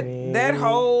come that to me. that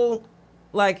whole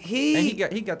like And he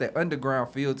he got that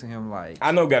underground feel to him. Like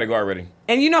I know Gotta Go already.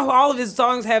 and you know how all of his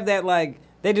songs have that like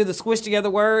they do the squish together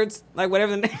words like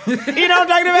whatever the you know what I'm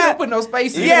talking he about. don't put no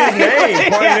spaces. Yeah. His name.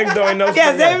 Party Yeah. Next Door ain't no Yeah,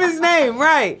 space. same his name,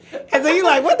 right? And so you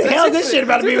like, what the hell is this shit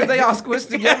about to be? They all squished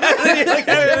together.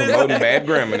 Promoting bad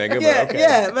grammar, nigga. Yeah, but okay.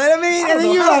 yeah, but I mean, I and don't then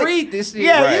know you how to like, read this shit.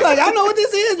 yeah, Right. you like, I know what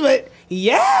this is, but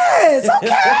yes,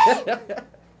 okay.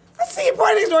 I see you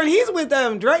Party Next Door, and he's with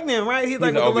Drake now, right? He's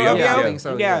like He's with the OVO, little Yeah, I OVO. think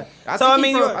so. Yeah. I So think I he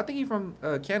mean, from, you I think he's from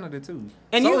Canada too.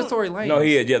 And so you- is Tory Lanez. No,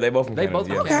 he is. Yeah, they both from They Canada. both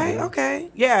from yeah. Canada. okay,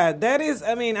 yeah, that is.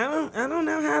 I mean, I don't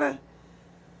know how to.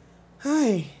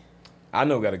 Hi. I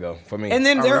know Gotta Go for me. And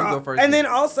then All there, right, you go first, and then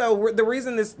then. also the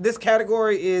reason this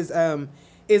category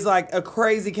is like a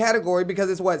crazy category because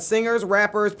it's what singers,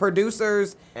 rappers,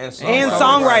 producers, And and songwriters.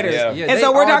 songwriters. Yeah. Yeah, and they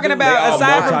so we're all talking do- about they all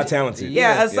aside from multi-talented.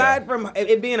 yeah, Yeah. aside from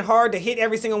it being hard to hit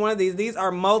every single one of these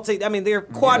are multi. I mean, they're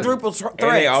quadruple threats.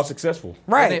 And they all successful.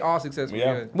 right. And they all successful.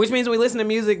 Yeah. Yeah. Which means we listen to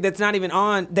music that's not even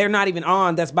on. They're not even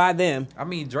on. That's by them. I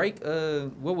mean Drake.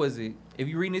 What was it? If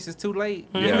you read this, is too late.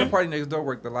 Yeah. And Party Next Door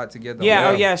worked a lot together. Yeah.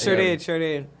 Oh Yeah. yeah. Sure Yeah.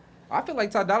 did. I feel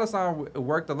like Ty Dolla $ign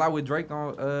worked a lot with Drake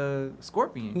on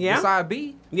Scorpion. Yeah. The side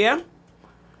B. Yeah.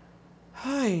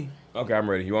 Hi. Okay, I'm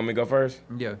ready. You want me to go first?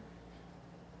 Yeah.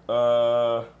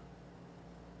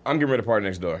 I'm getting rid of Party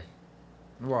Next Door.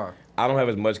 Why? I don't have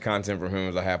as much content from him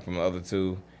as I have from the other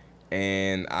two,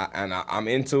 and I'm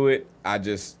into it.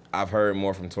 I've heard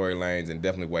more from Tory Lanez and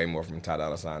definitely way more from Ty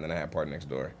Dolla $ign than I have Party Next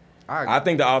Door. I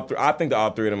think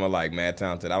all three of them are like mad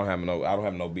talented. I don't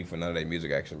have no beef for none of their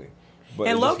music actually. But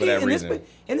And it's just for Loki that in reason.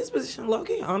 this position,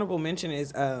 Loki honorable mention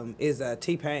is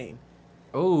T-Pain.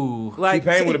 Ooh. Like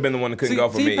T-Pain would have been the one that couldn't See, go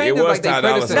for me. T-Pain It is was like their Ty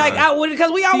Dolla predecessor. $ign. Like I would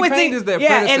because we always T-Pain think is their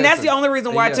yeah, and that's predecessor. the only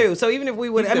reason why Yeah. too. So even if we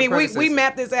would, He's I their mean, we predecessor.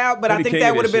 mapped this out, but He I the think king that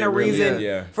of would have this been a shit, really. reason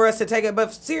Yeah. for us to take it.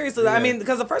 But seriously, I Yeah. mean,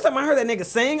 because the first time I heard that nigga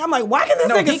sing, I'm like, why can this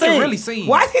No, nigga he sing? can really sing.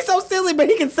 Why is he so silly? But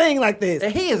he can sing like this.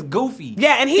 And he is goofy.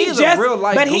 Yeah, and he is just, a real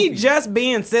life but he goofy. just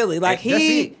being silly. Like That's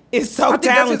he it. is so I think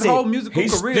talented. that's his whole musical He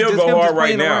career. still just go him hard just right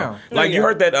playing now. around. Like Yeah. you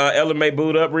heard that Ella May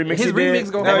Boot Up remix. His he remix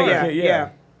did? go That hard. nigga Yeah, can- yeah.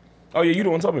 Oh yeah, you the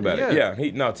one told me about it. Yeah.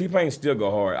 Yeah, T-Pain still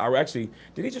go hard. I actually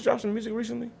did he just drop some music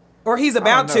recently? Or he's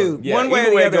about know. to, Yeah, one way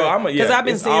either or the it go, other. yeah, Because I've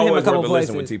been it's seeing him a always couple worth to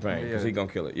listen places. with T-Pain because Yeah. he gonna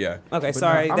kill it. Yeah. Okay, But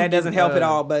sorry, no, I'm that doesn't getting, help at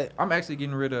all. But I'm actually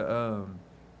getting rid of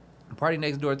Party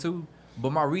Next Door too,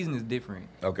 but my reason is different.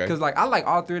 Okay. Because like I like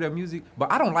all three of their music,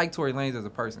 but I don't like Tory Lanez as a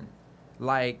person.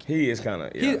 Like He is kind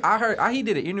of yeah. he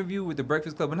did an interview with the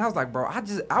Breakfast Club, and I was like, bro, I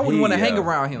wouldn't He, want to hang yeah.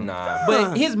 around him. Nah.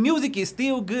 But his music is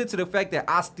still good to the fact that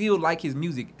I still like his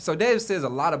music. So that says a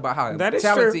lot about how That is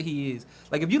talented true. he is.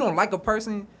 Like if you don't like a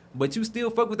person, but you still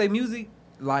fuck with their music,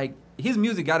 like his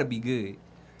music got to be good.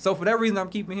 So for that reason, I'm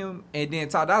keeping him. And then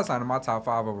Ty Dolla $ign in my top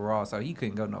 5 overall, so he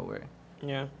couldn't go nowhere.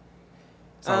 Yeah.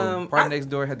 So Party Next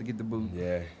Door had to get the boot.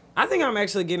 Yeah. I think I'm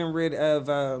actually getting rid of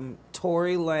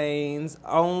Tory Lanez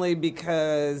only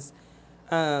because,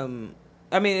 I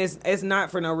mean, it's not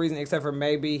for no reason except for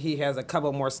maybe he has a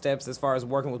couple more steps as far as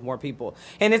working with more people.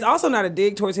 And it's also not a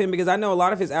dig towards him because I know a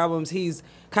lot of his albums, he's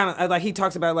kind of like he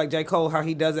talks about like J. Cole, how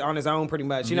he does it on his own pretty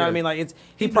much. You know what I mean? Like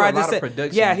he prides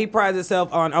himself. Yeah, he prides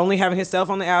himself on only having himself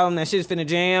on the album. That shit's finna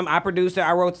jam. I produced it.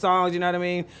 I wrote songs. You know what I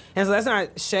mean? And so that's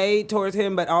not shade towards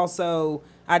him, but also.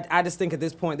 I just think at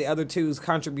this point the other two's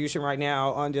contribution right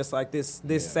now on just like this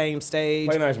same stage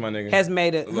Play nice, my nigga. has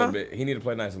made it a little bit. He need to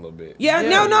play nice a little bit. No,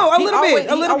 a little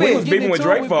bit. He was beefing with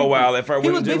Drake for a while at first.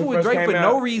 He was beefing with Drake for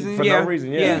no reason. For no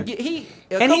reason, yeah.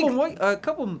 A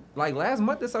couple like last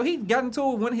month or so, he got into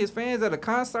it with one of his fans at a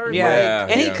concert. Yeah,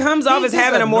 and he comes off as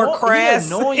having a more crass,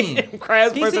 annoying,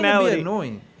 crass personality. He seemed to be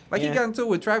annoying. Like he got into it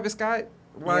with Travis Scott.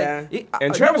 Like,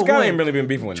 and Travis Scott ain't really been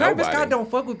beefing with Travis nobody. Scott don't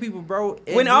fuck with people, bro.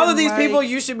 When all of these people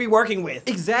you should be working with,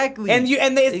 exactly. And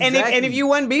if you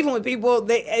wasn't beefing with people,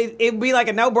 it'd be like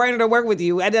a no brainer to work with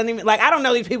you. I don't even I don't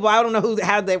know these people. I don't know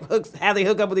how they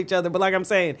hook up with each other. But like I'm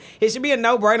saying, it should be a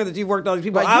no brainer that you've worked with all these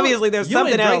people. Like obviously, there's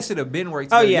something and else. Drake should have been working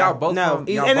together. Y'all both from,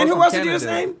 and then who else did you just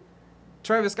name?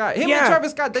 Travis Scott. Him and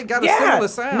Travis Scott, they got a similar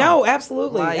sound. No,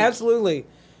 absolutely, absolutely.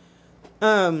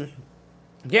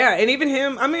 Yeah, and even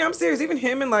him, I mean, I'm serious, even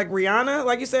him and like Rihanna,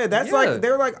 like you said, that's like,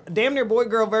 they're like damn near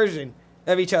boy-girl version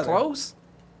of each other. Close.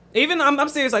 Even, I'm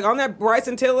serious, like on that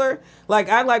Bryson Tiller, like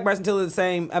I like Bryson Tiller the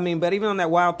same, I mean, but even on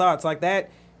that Wild Thoughts, like that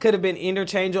could have been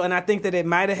interchangeable, and I think that it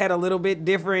might have had a little bit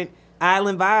different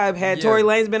island vibe had Tory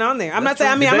Lanez been on there. I'm not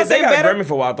saying, I'm not saying better. They got a Grammy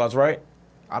for Wild Thoughts, right?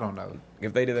 I don't know.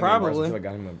 If they did that, probably. Bryson Tiller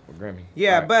got him a Grammy.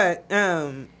 Yeah, right.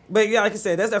 But yeah, like I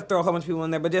said, that's to throw a whole bunch of people in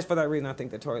there, but just for that reason, I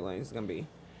think that Tory Lanez is going to be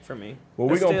for me. Well,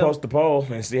 we're going to post the poll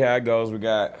and see how it goes. We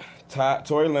got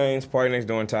Tory Lanez, Party Next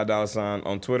Door, and Ty Dolla $ign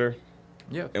on Twitter.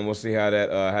 Yeah. And we'll see how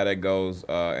that goes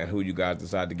and who you guys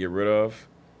decide to get rid of.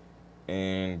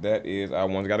 And that is our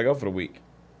one's got to go for the week.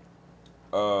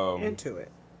 Into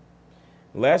it.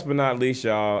 Last but not least,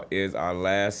 y'all, is our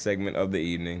last segment of the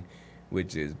evening,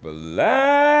 which is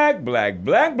Black.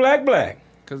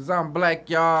 Cause I'm black,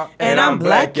 y'all. And I'm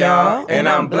black, y'all. And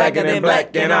I'm blacker than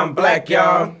black. And I'm black,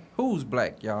 y'all. Who's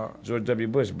black, y'all? George W.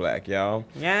 Bush black, y'all.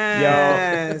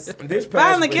 Yes. Y'all, this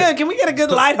finally good. Can we get a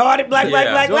good lighthearted black?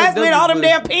 Last minute, all them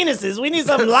damn penises. We need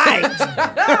something light.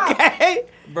 Okay?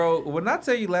 Bro, when I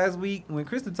tell you last week, when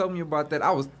Kristen told me about that,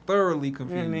 I was thoroughly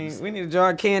confused. We need a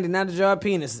jar of candy, not a jar of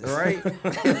penises. Right?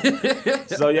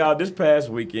 So, y'all, this past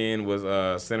weekend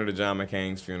was Senator John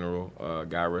McCain's funeral.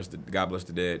 God bless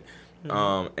the dead.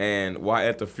 Mm-hmm. And while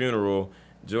at the funeral,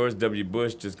 George W.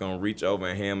 Bush just gonna reach over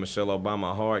and hand Michelle Obama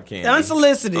a hard candy.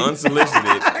 Unsolicited.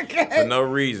 Okay. For no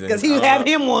reason. Because he had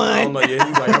him one. I don't know, yeah,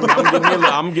 he's like,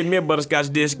 I'm getting me a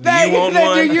butterscotch disc. Do you want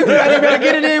one? You better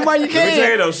get it in while you can. Let me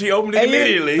tell you though, she opened it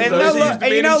immediately.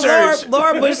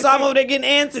 Laura Bush saw him over there getting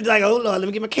answered. Like, oh Lord, let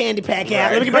me get my candy pack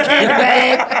out. Let me get my candy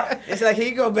bag. It's like, here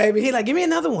you go, baby. He like, give me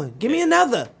another one. Give me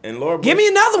another. And Laura Bush, give me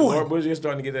another one. Laura Bush is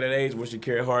starting to get to that age where she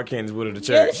carried hard candies with her to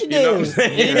church. Yeah, she did. You know what I'm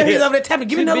saying? And he's over there tapping.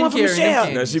 Give me another one from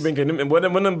Michelle. No, she been getting them. One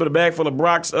of them but a bag full of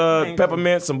Brock's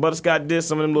peppermint, some butterscotch discs,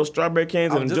 some of them little strawberry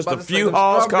cans, and just a few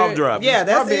Halls cough drops. Yeah,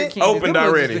 that's it. Opened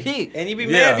already. And you be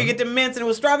mad if you get the mints and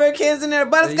with strawberry cans in there,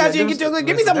 butterscotch, you get too good.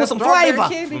 Give me something with some flavor.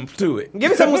 To it.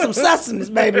 Give me something with some sustenance,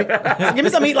 baby. Give me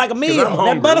something to eat like a meal.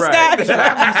 That butterscotch.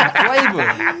 Some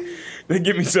flavor. They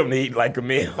give me something to eat like a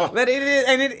meal. But it is,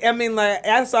 and I mean, like,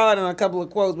 I saw it in a couple of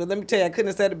quotes, but let me tell you, I couldn't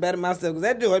have said it better myself, because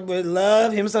that dude would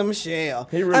love him some Michelle.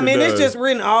 He really does. It's just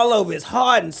written all over his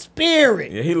heart and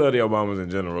spirit. Yeah, he loved the Obamas in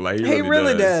general. Like, he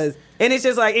really does. And it's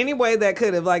just like any way that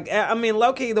could have, like, I mean,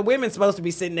 low key, the women's supposed to be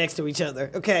sitting next to each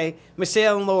other, okay?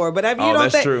 Michelle and Laura. But if you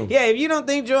don't think, true. Yeah, if you don't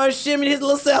think George shimmied his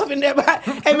little self in there,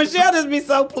 hey, Michelle just be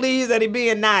so pleased that he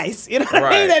being nice. You know what I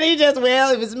mean? That he just,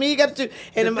 well, if it's me, you got to.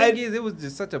 And the thing is, it was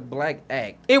just such a black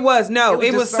act. It was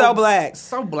so black.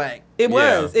 So black. It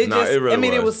was. It really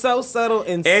was. It was so subtle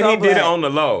and so black. he did it on the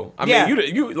low. I mean,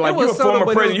 you like you're a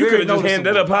former president. You could have just handed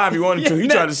that up high if you wanted to. He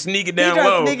tried to sneak it down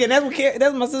low. Sneak it. That's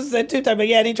what my sister said too.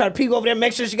 And he tried to peek over there,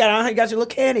 make sure she got on. He got your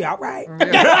little candy, all right.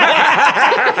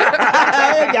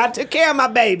 Y'all took care of my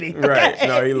baby. Right.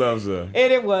 No, he loves her.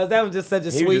 And it was. That was just such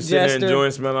a sweet gesture. He was just sitting there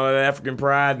enjoying smelling all that African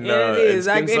pride and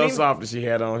skin so soft that she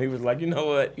had on. He was like, you know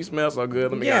what? You smell so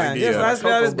good. Let me get you. I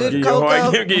smell this good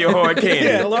cocoa. Give you a hard candy.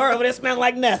 Yeah, Laura over there smelling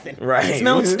like nothing. Right.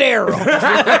 Smelling sterile. You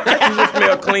just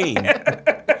smell clean.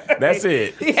 That's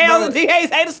it. He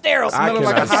hate a sterile smell.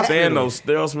 I cannot stand those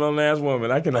sterile smelling ass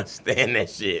women. I cannot stand that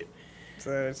shit.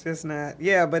 So it's just not.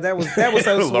 Yeah, but that was so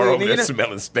sweet. Laura And, over you there know-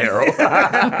 smelling sparrow.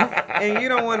 and you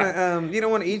don't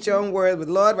want to eat your own words. But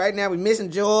Lord, right now we missing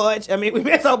George. I mean, we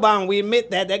miss Obama. We admit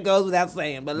that. That goes without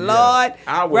saying. But Lord,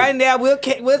 I would- right now we'll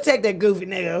take that goofy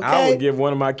nigga. Okay. I would give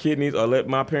one of my kidneys or let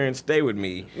my parents stay with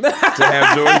me to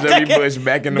have George W. Bush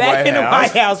back in the Back White in the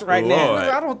House. White House right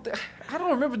now. Lord. I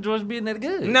don't remember George being that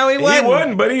good. No, he He wasn't.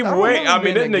 wasn't, but he don't wait. remember I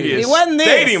mean, that being that nigga good. is He wasn't this.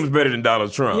 stadium's better than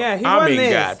Donald Trump. Yeah, he I wasn't mean,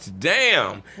 this. What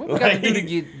goddamn. we got to do to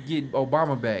get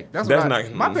Obama back? That's That's what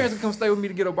not- my parents would come stay with me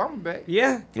to get Obama back.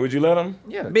 Yeah. Would you let him?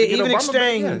 Yeah, Be to get even Obama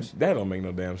exchange. back, yeah. That don't make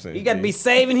no damn sense. You got to G. be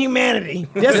saving humanity.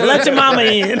 Just let your mama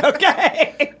in,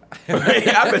 okay?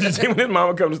 I bet you G, when his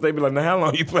mama come to stay, be like, now how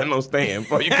long you planning on staying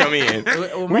before you come in?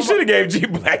 Well, We should have gave G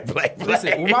black.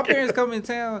 Listen, when my parents come in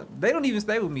town, they don't even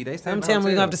stay with me. They stay in I'm the telling you,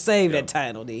 we're hotel. going to have to save that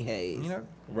title, D. Hayes. You know,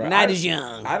 Right. Night I- is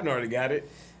young. I done already got it.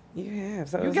 You have.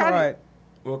 So You it's got it? all right.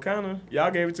 Well, kind of. Y'all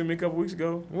gave it to me a couple weeks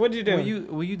ago. What'd you do?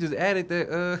 when you just added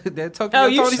that that Tokyo Oh,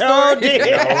 you Tony sure story. did.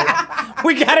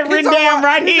 We got it written down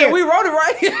right He said, here. we wrote it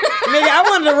right here. Nigga, I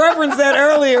wanted to reference that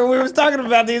earlier. We was talking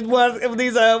about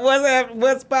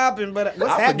what's popping, but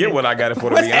what's I happening? forget what I got it for,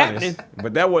 to What's be honest. happening?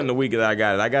 But that wasn't the week that I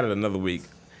got it. I got it another week.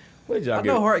 What did y'all I get?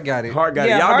 know Hart got it. Hart got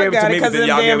Yeah, it. Y'all Hart gave it got to it me, but 'cause then of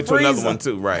y'all them gave it to damn another freezer. one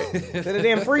too, right? To the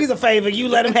damn freezer favor you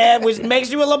let him have, which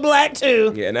makes you a little black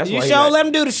too. Yeah, and that's you why he sure not- let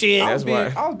him do the shit. That's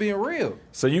why. I was being real.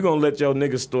 So you gonna let your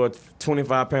nigga store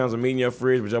 25 pounds of meat in your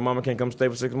fridge, but your mama can't come stay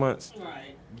for 6 months?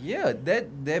 Right. Yeah,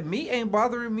 that meat ain't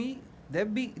bothering me.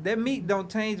 That meat don't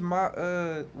change my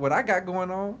what I got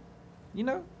going on. You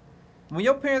know, when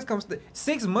your parents come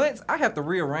 6 months, I have to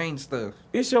rearrange stuff.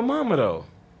 It's your mama though.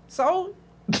 So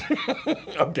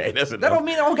Okay, that's enough. that don't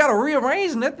mean I don't gotta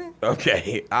rearrange nothing.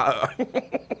 Okay.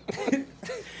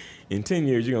 In 10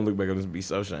 years, you're gonna look back on this and be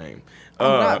so ashamed.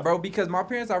 I'm not, bro, because my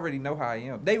parents already know how I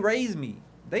am. They raised me.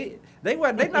 They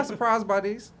not surprised by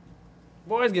this.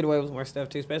 Boys get away with more stuff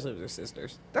too, especially with their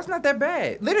sisters. That's not that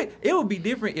bad. Literally, it would be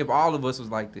different if all of us was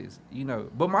like this, you know.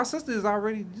 But my sister is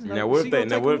already. You know, Now what she if they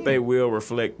gonna take they me. will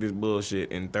reflect this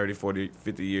bullshit in 30, 40,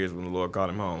 50 years when the Lord called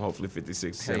him home? Hopefully 50,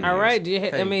 60, 70 All years. right, do you, I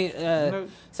Hey, mean, You know,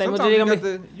 same what sometimes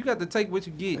did you got to take what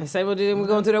you get. Same what did we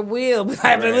going to the wheel? I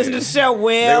have to Right. listen to the show. They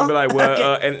Well, would be like,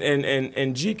 well, okay.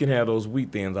 and G can have those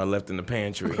wheat thins I left in the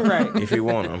pantry, Right. if he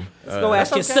want them. Go ask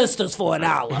your okay. sisters for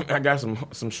 $1. I got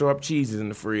some sharp cheeses in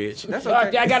the fridge. That's okay.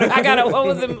 I got what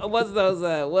was them? What's those?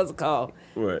 What's it called?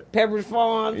 What? Pepperidge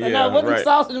Farm. Yeah, No, what them right.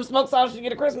 sausage? Them smoked sausage you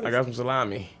get at Christmas. I got some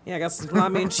salami. Yeah, I got some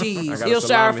salami and cheese. I got a Hillshire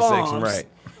salami Farms. section, right?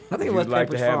 I think If it was you'd like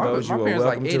to Pepperidge have Farm. those, My you are parents like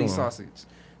welcome to Eddie them. sausage.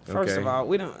 First Okay. of all,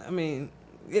 we don't. I mean,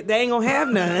 they ain't gonna have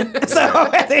none. So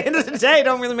at the end of the day, it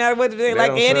don't really matter what they They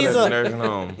like. don't sell Eddie's at the or nursing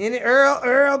home. any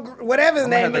Earl, whatever his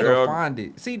I'm gonna name have is. to Earl- go find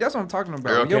it. See, that's what I'm talking about.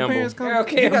 Earl When your Campbell. parents come, Earl you got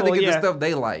Campbell, to get yeah. the stuff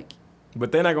they like.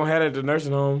 But they're not gonna have it at the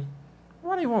nursing home.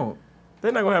 Why they won't?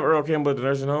 They're not gonna have Earl Campbell at the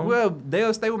nursing home. Well,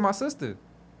 they'll stay with my sister.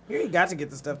 You ain't got to get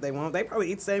the stuff they want. They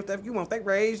probably eat the same stuff you want. They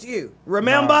raised you.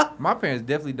 Remember? Nah, my parents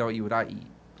definitely don't eat what I eat.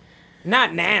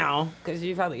 Not now, because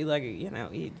you probably eat like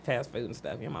eat fast food and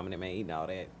stuff. Your mama and them ain't eating all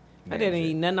that. I didn't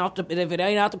eat nothing off the if it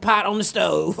ain't out the pot on the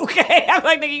stove. Okay, I'm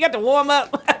like, nigga, you got to warm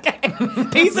up. Okay,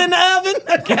 pizza in the oven.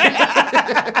 Okay.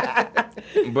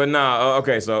 But nah,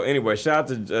 okay, so anyway, shout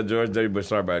out to George W. Bush.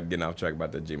 Sorry about getting off track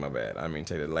about that G, my bad. I mean,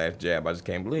 take that last jab. I just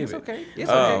can't believe It's it. okay. It's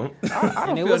Um, okay. I don't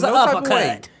And it feel was no an type of way.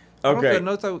 uppercut. I don't Okay. feel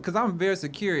no type because I'm very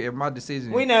secure in my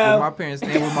decision. We know. With my parents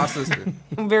staying with my sister.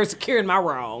 I'm very secure in my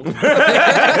wrong.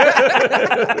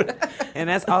 And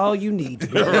that's all you need to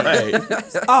be. Right.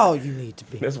 That's all you need to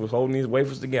be. That's what's holding these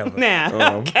wafers together.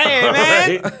 Now, okay,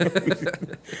 man.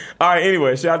 All right,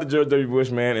 anyway, shout out to George W. Bush,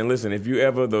 man. And listen, if you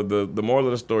ever, the moral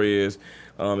of the story is,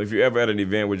 if you ever at an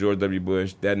event with George W.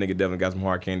 Bush, that nigga definitely got some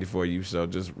hard candy for you. So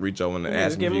just reach over and Yeah, ask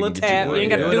just him give if him a you little can get tap. you You one. ain't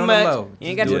got Do to it do on the much. low. You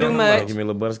ain't Just got do to it do on the Hey, much. give me a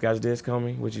little butterscotch disc,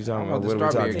 homie. What you talking I about? want the What are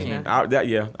we strawberry talking king. about?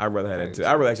 Yeah, I'd rather have that too.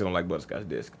 I really actually don't like butterscotch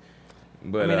disc.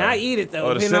 But I mean, I eat it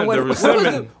though. Oh, the depending on cinnamon, what-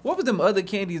 cinnamon. What was them other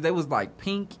candies? They was like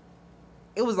pink.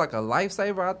 It was like a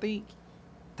lifesaver, I think.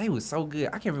 They was so good.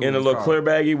 I can't remember. In a what little it's clear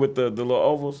called. baggie with the little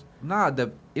ovals. Nah,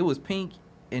 it was pink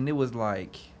and it was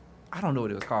like I don't know what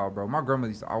it was called, bro. My grandma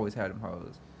used to always have them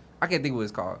hoes. I can't think what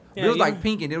it's called. But Yeah, it was you- like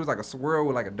pink and it was like a swirl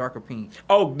with like a darker pink.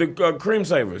 Oh, the cream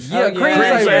savers. Yeah, yeah. cream Cream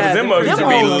savers. savers. Them Them used to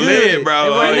be hoes lit, good. bro. They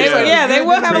Oh, were- They were- yeah, they will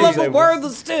have a Cream little savers.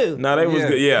 wordless too. No, they was Yeah.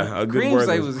 good. Yeah, a good Cream word.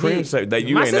 savers Cream hit. savers that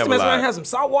you My ain't sister never must have lied. had some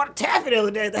saltwater taffy the other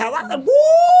day at the house. I said,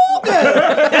 woo,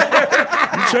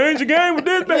 good. You change the game with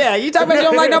this, man. Yeah, you talking about you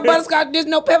don't like no butterscotch, there's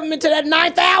no peppermint till that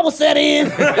 9th hour set in.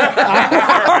 All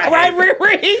right,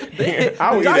 Riri?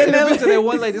 I would Y'all eat seen a, the picture of that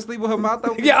one lady sleep with her mouth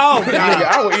open? Yeah, oh, nigga, God.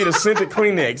 I would eat a scented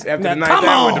Kleenex after Now, the night come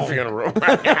hour at on. the funeral.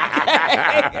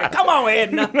 Come on,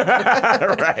 Edna.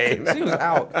 right. She was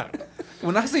out.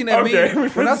 When I seen that Okay. meme,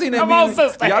 when I seen that Come on, meme,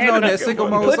 sister, y'all know hand it that up. sicko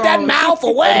mode Put song. that mouth And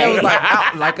it away. was like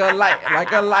out like a light,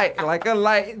 like a light, like a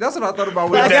light. That's what I thought about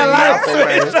when Like I a seen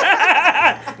light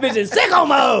that. Bitch in sicko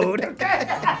mode.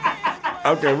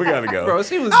 Okay, we gotta go. Bro,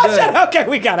 she was Oh, shut done. up. Okay,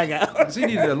 we gotta go. She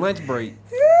needed a lunch break.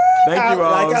 Thank you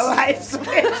all. Like a light switch.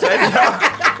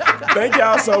 Thank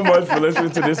y'all so much for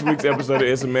listening to this week's episode of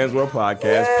It's a Man's World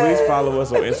Podcast. Please follow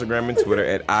us on Instagram and Twitter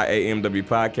at IAMW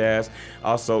Podcast.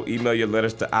 Also, email your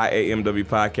letters to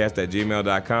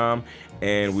IAMWpodcast@gmail.com,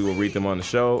 and we will read them on the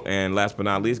show. And last but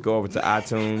not least, go over to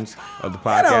iTunes of the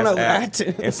podcast don't know app.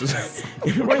 iTunes.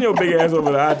 And bring your big ass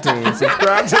over to iTunes.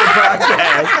 Subscribe to the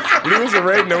podcast. Leave us a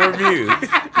rating and review.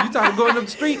 You talking going up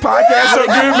the street? Podcast so good,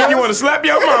 man, you want to slap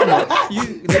your mama.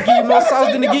 They give you more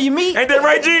sauce than they give you meat. Ain't that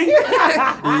right, G?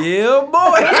 Yeah,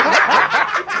 boy.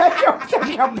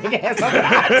 Take your big ass on the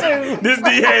iTunes. This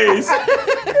D. Hayes.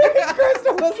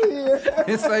 Crystal wasn't here.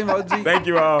 It's same OG. Thank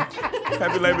you all.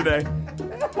 Happy Labor Day.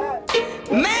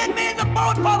 Man made the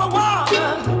boat for the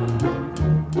water,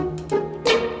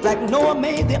 like Noah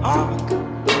made the ark.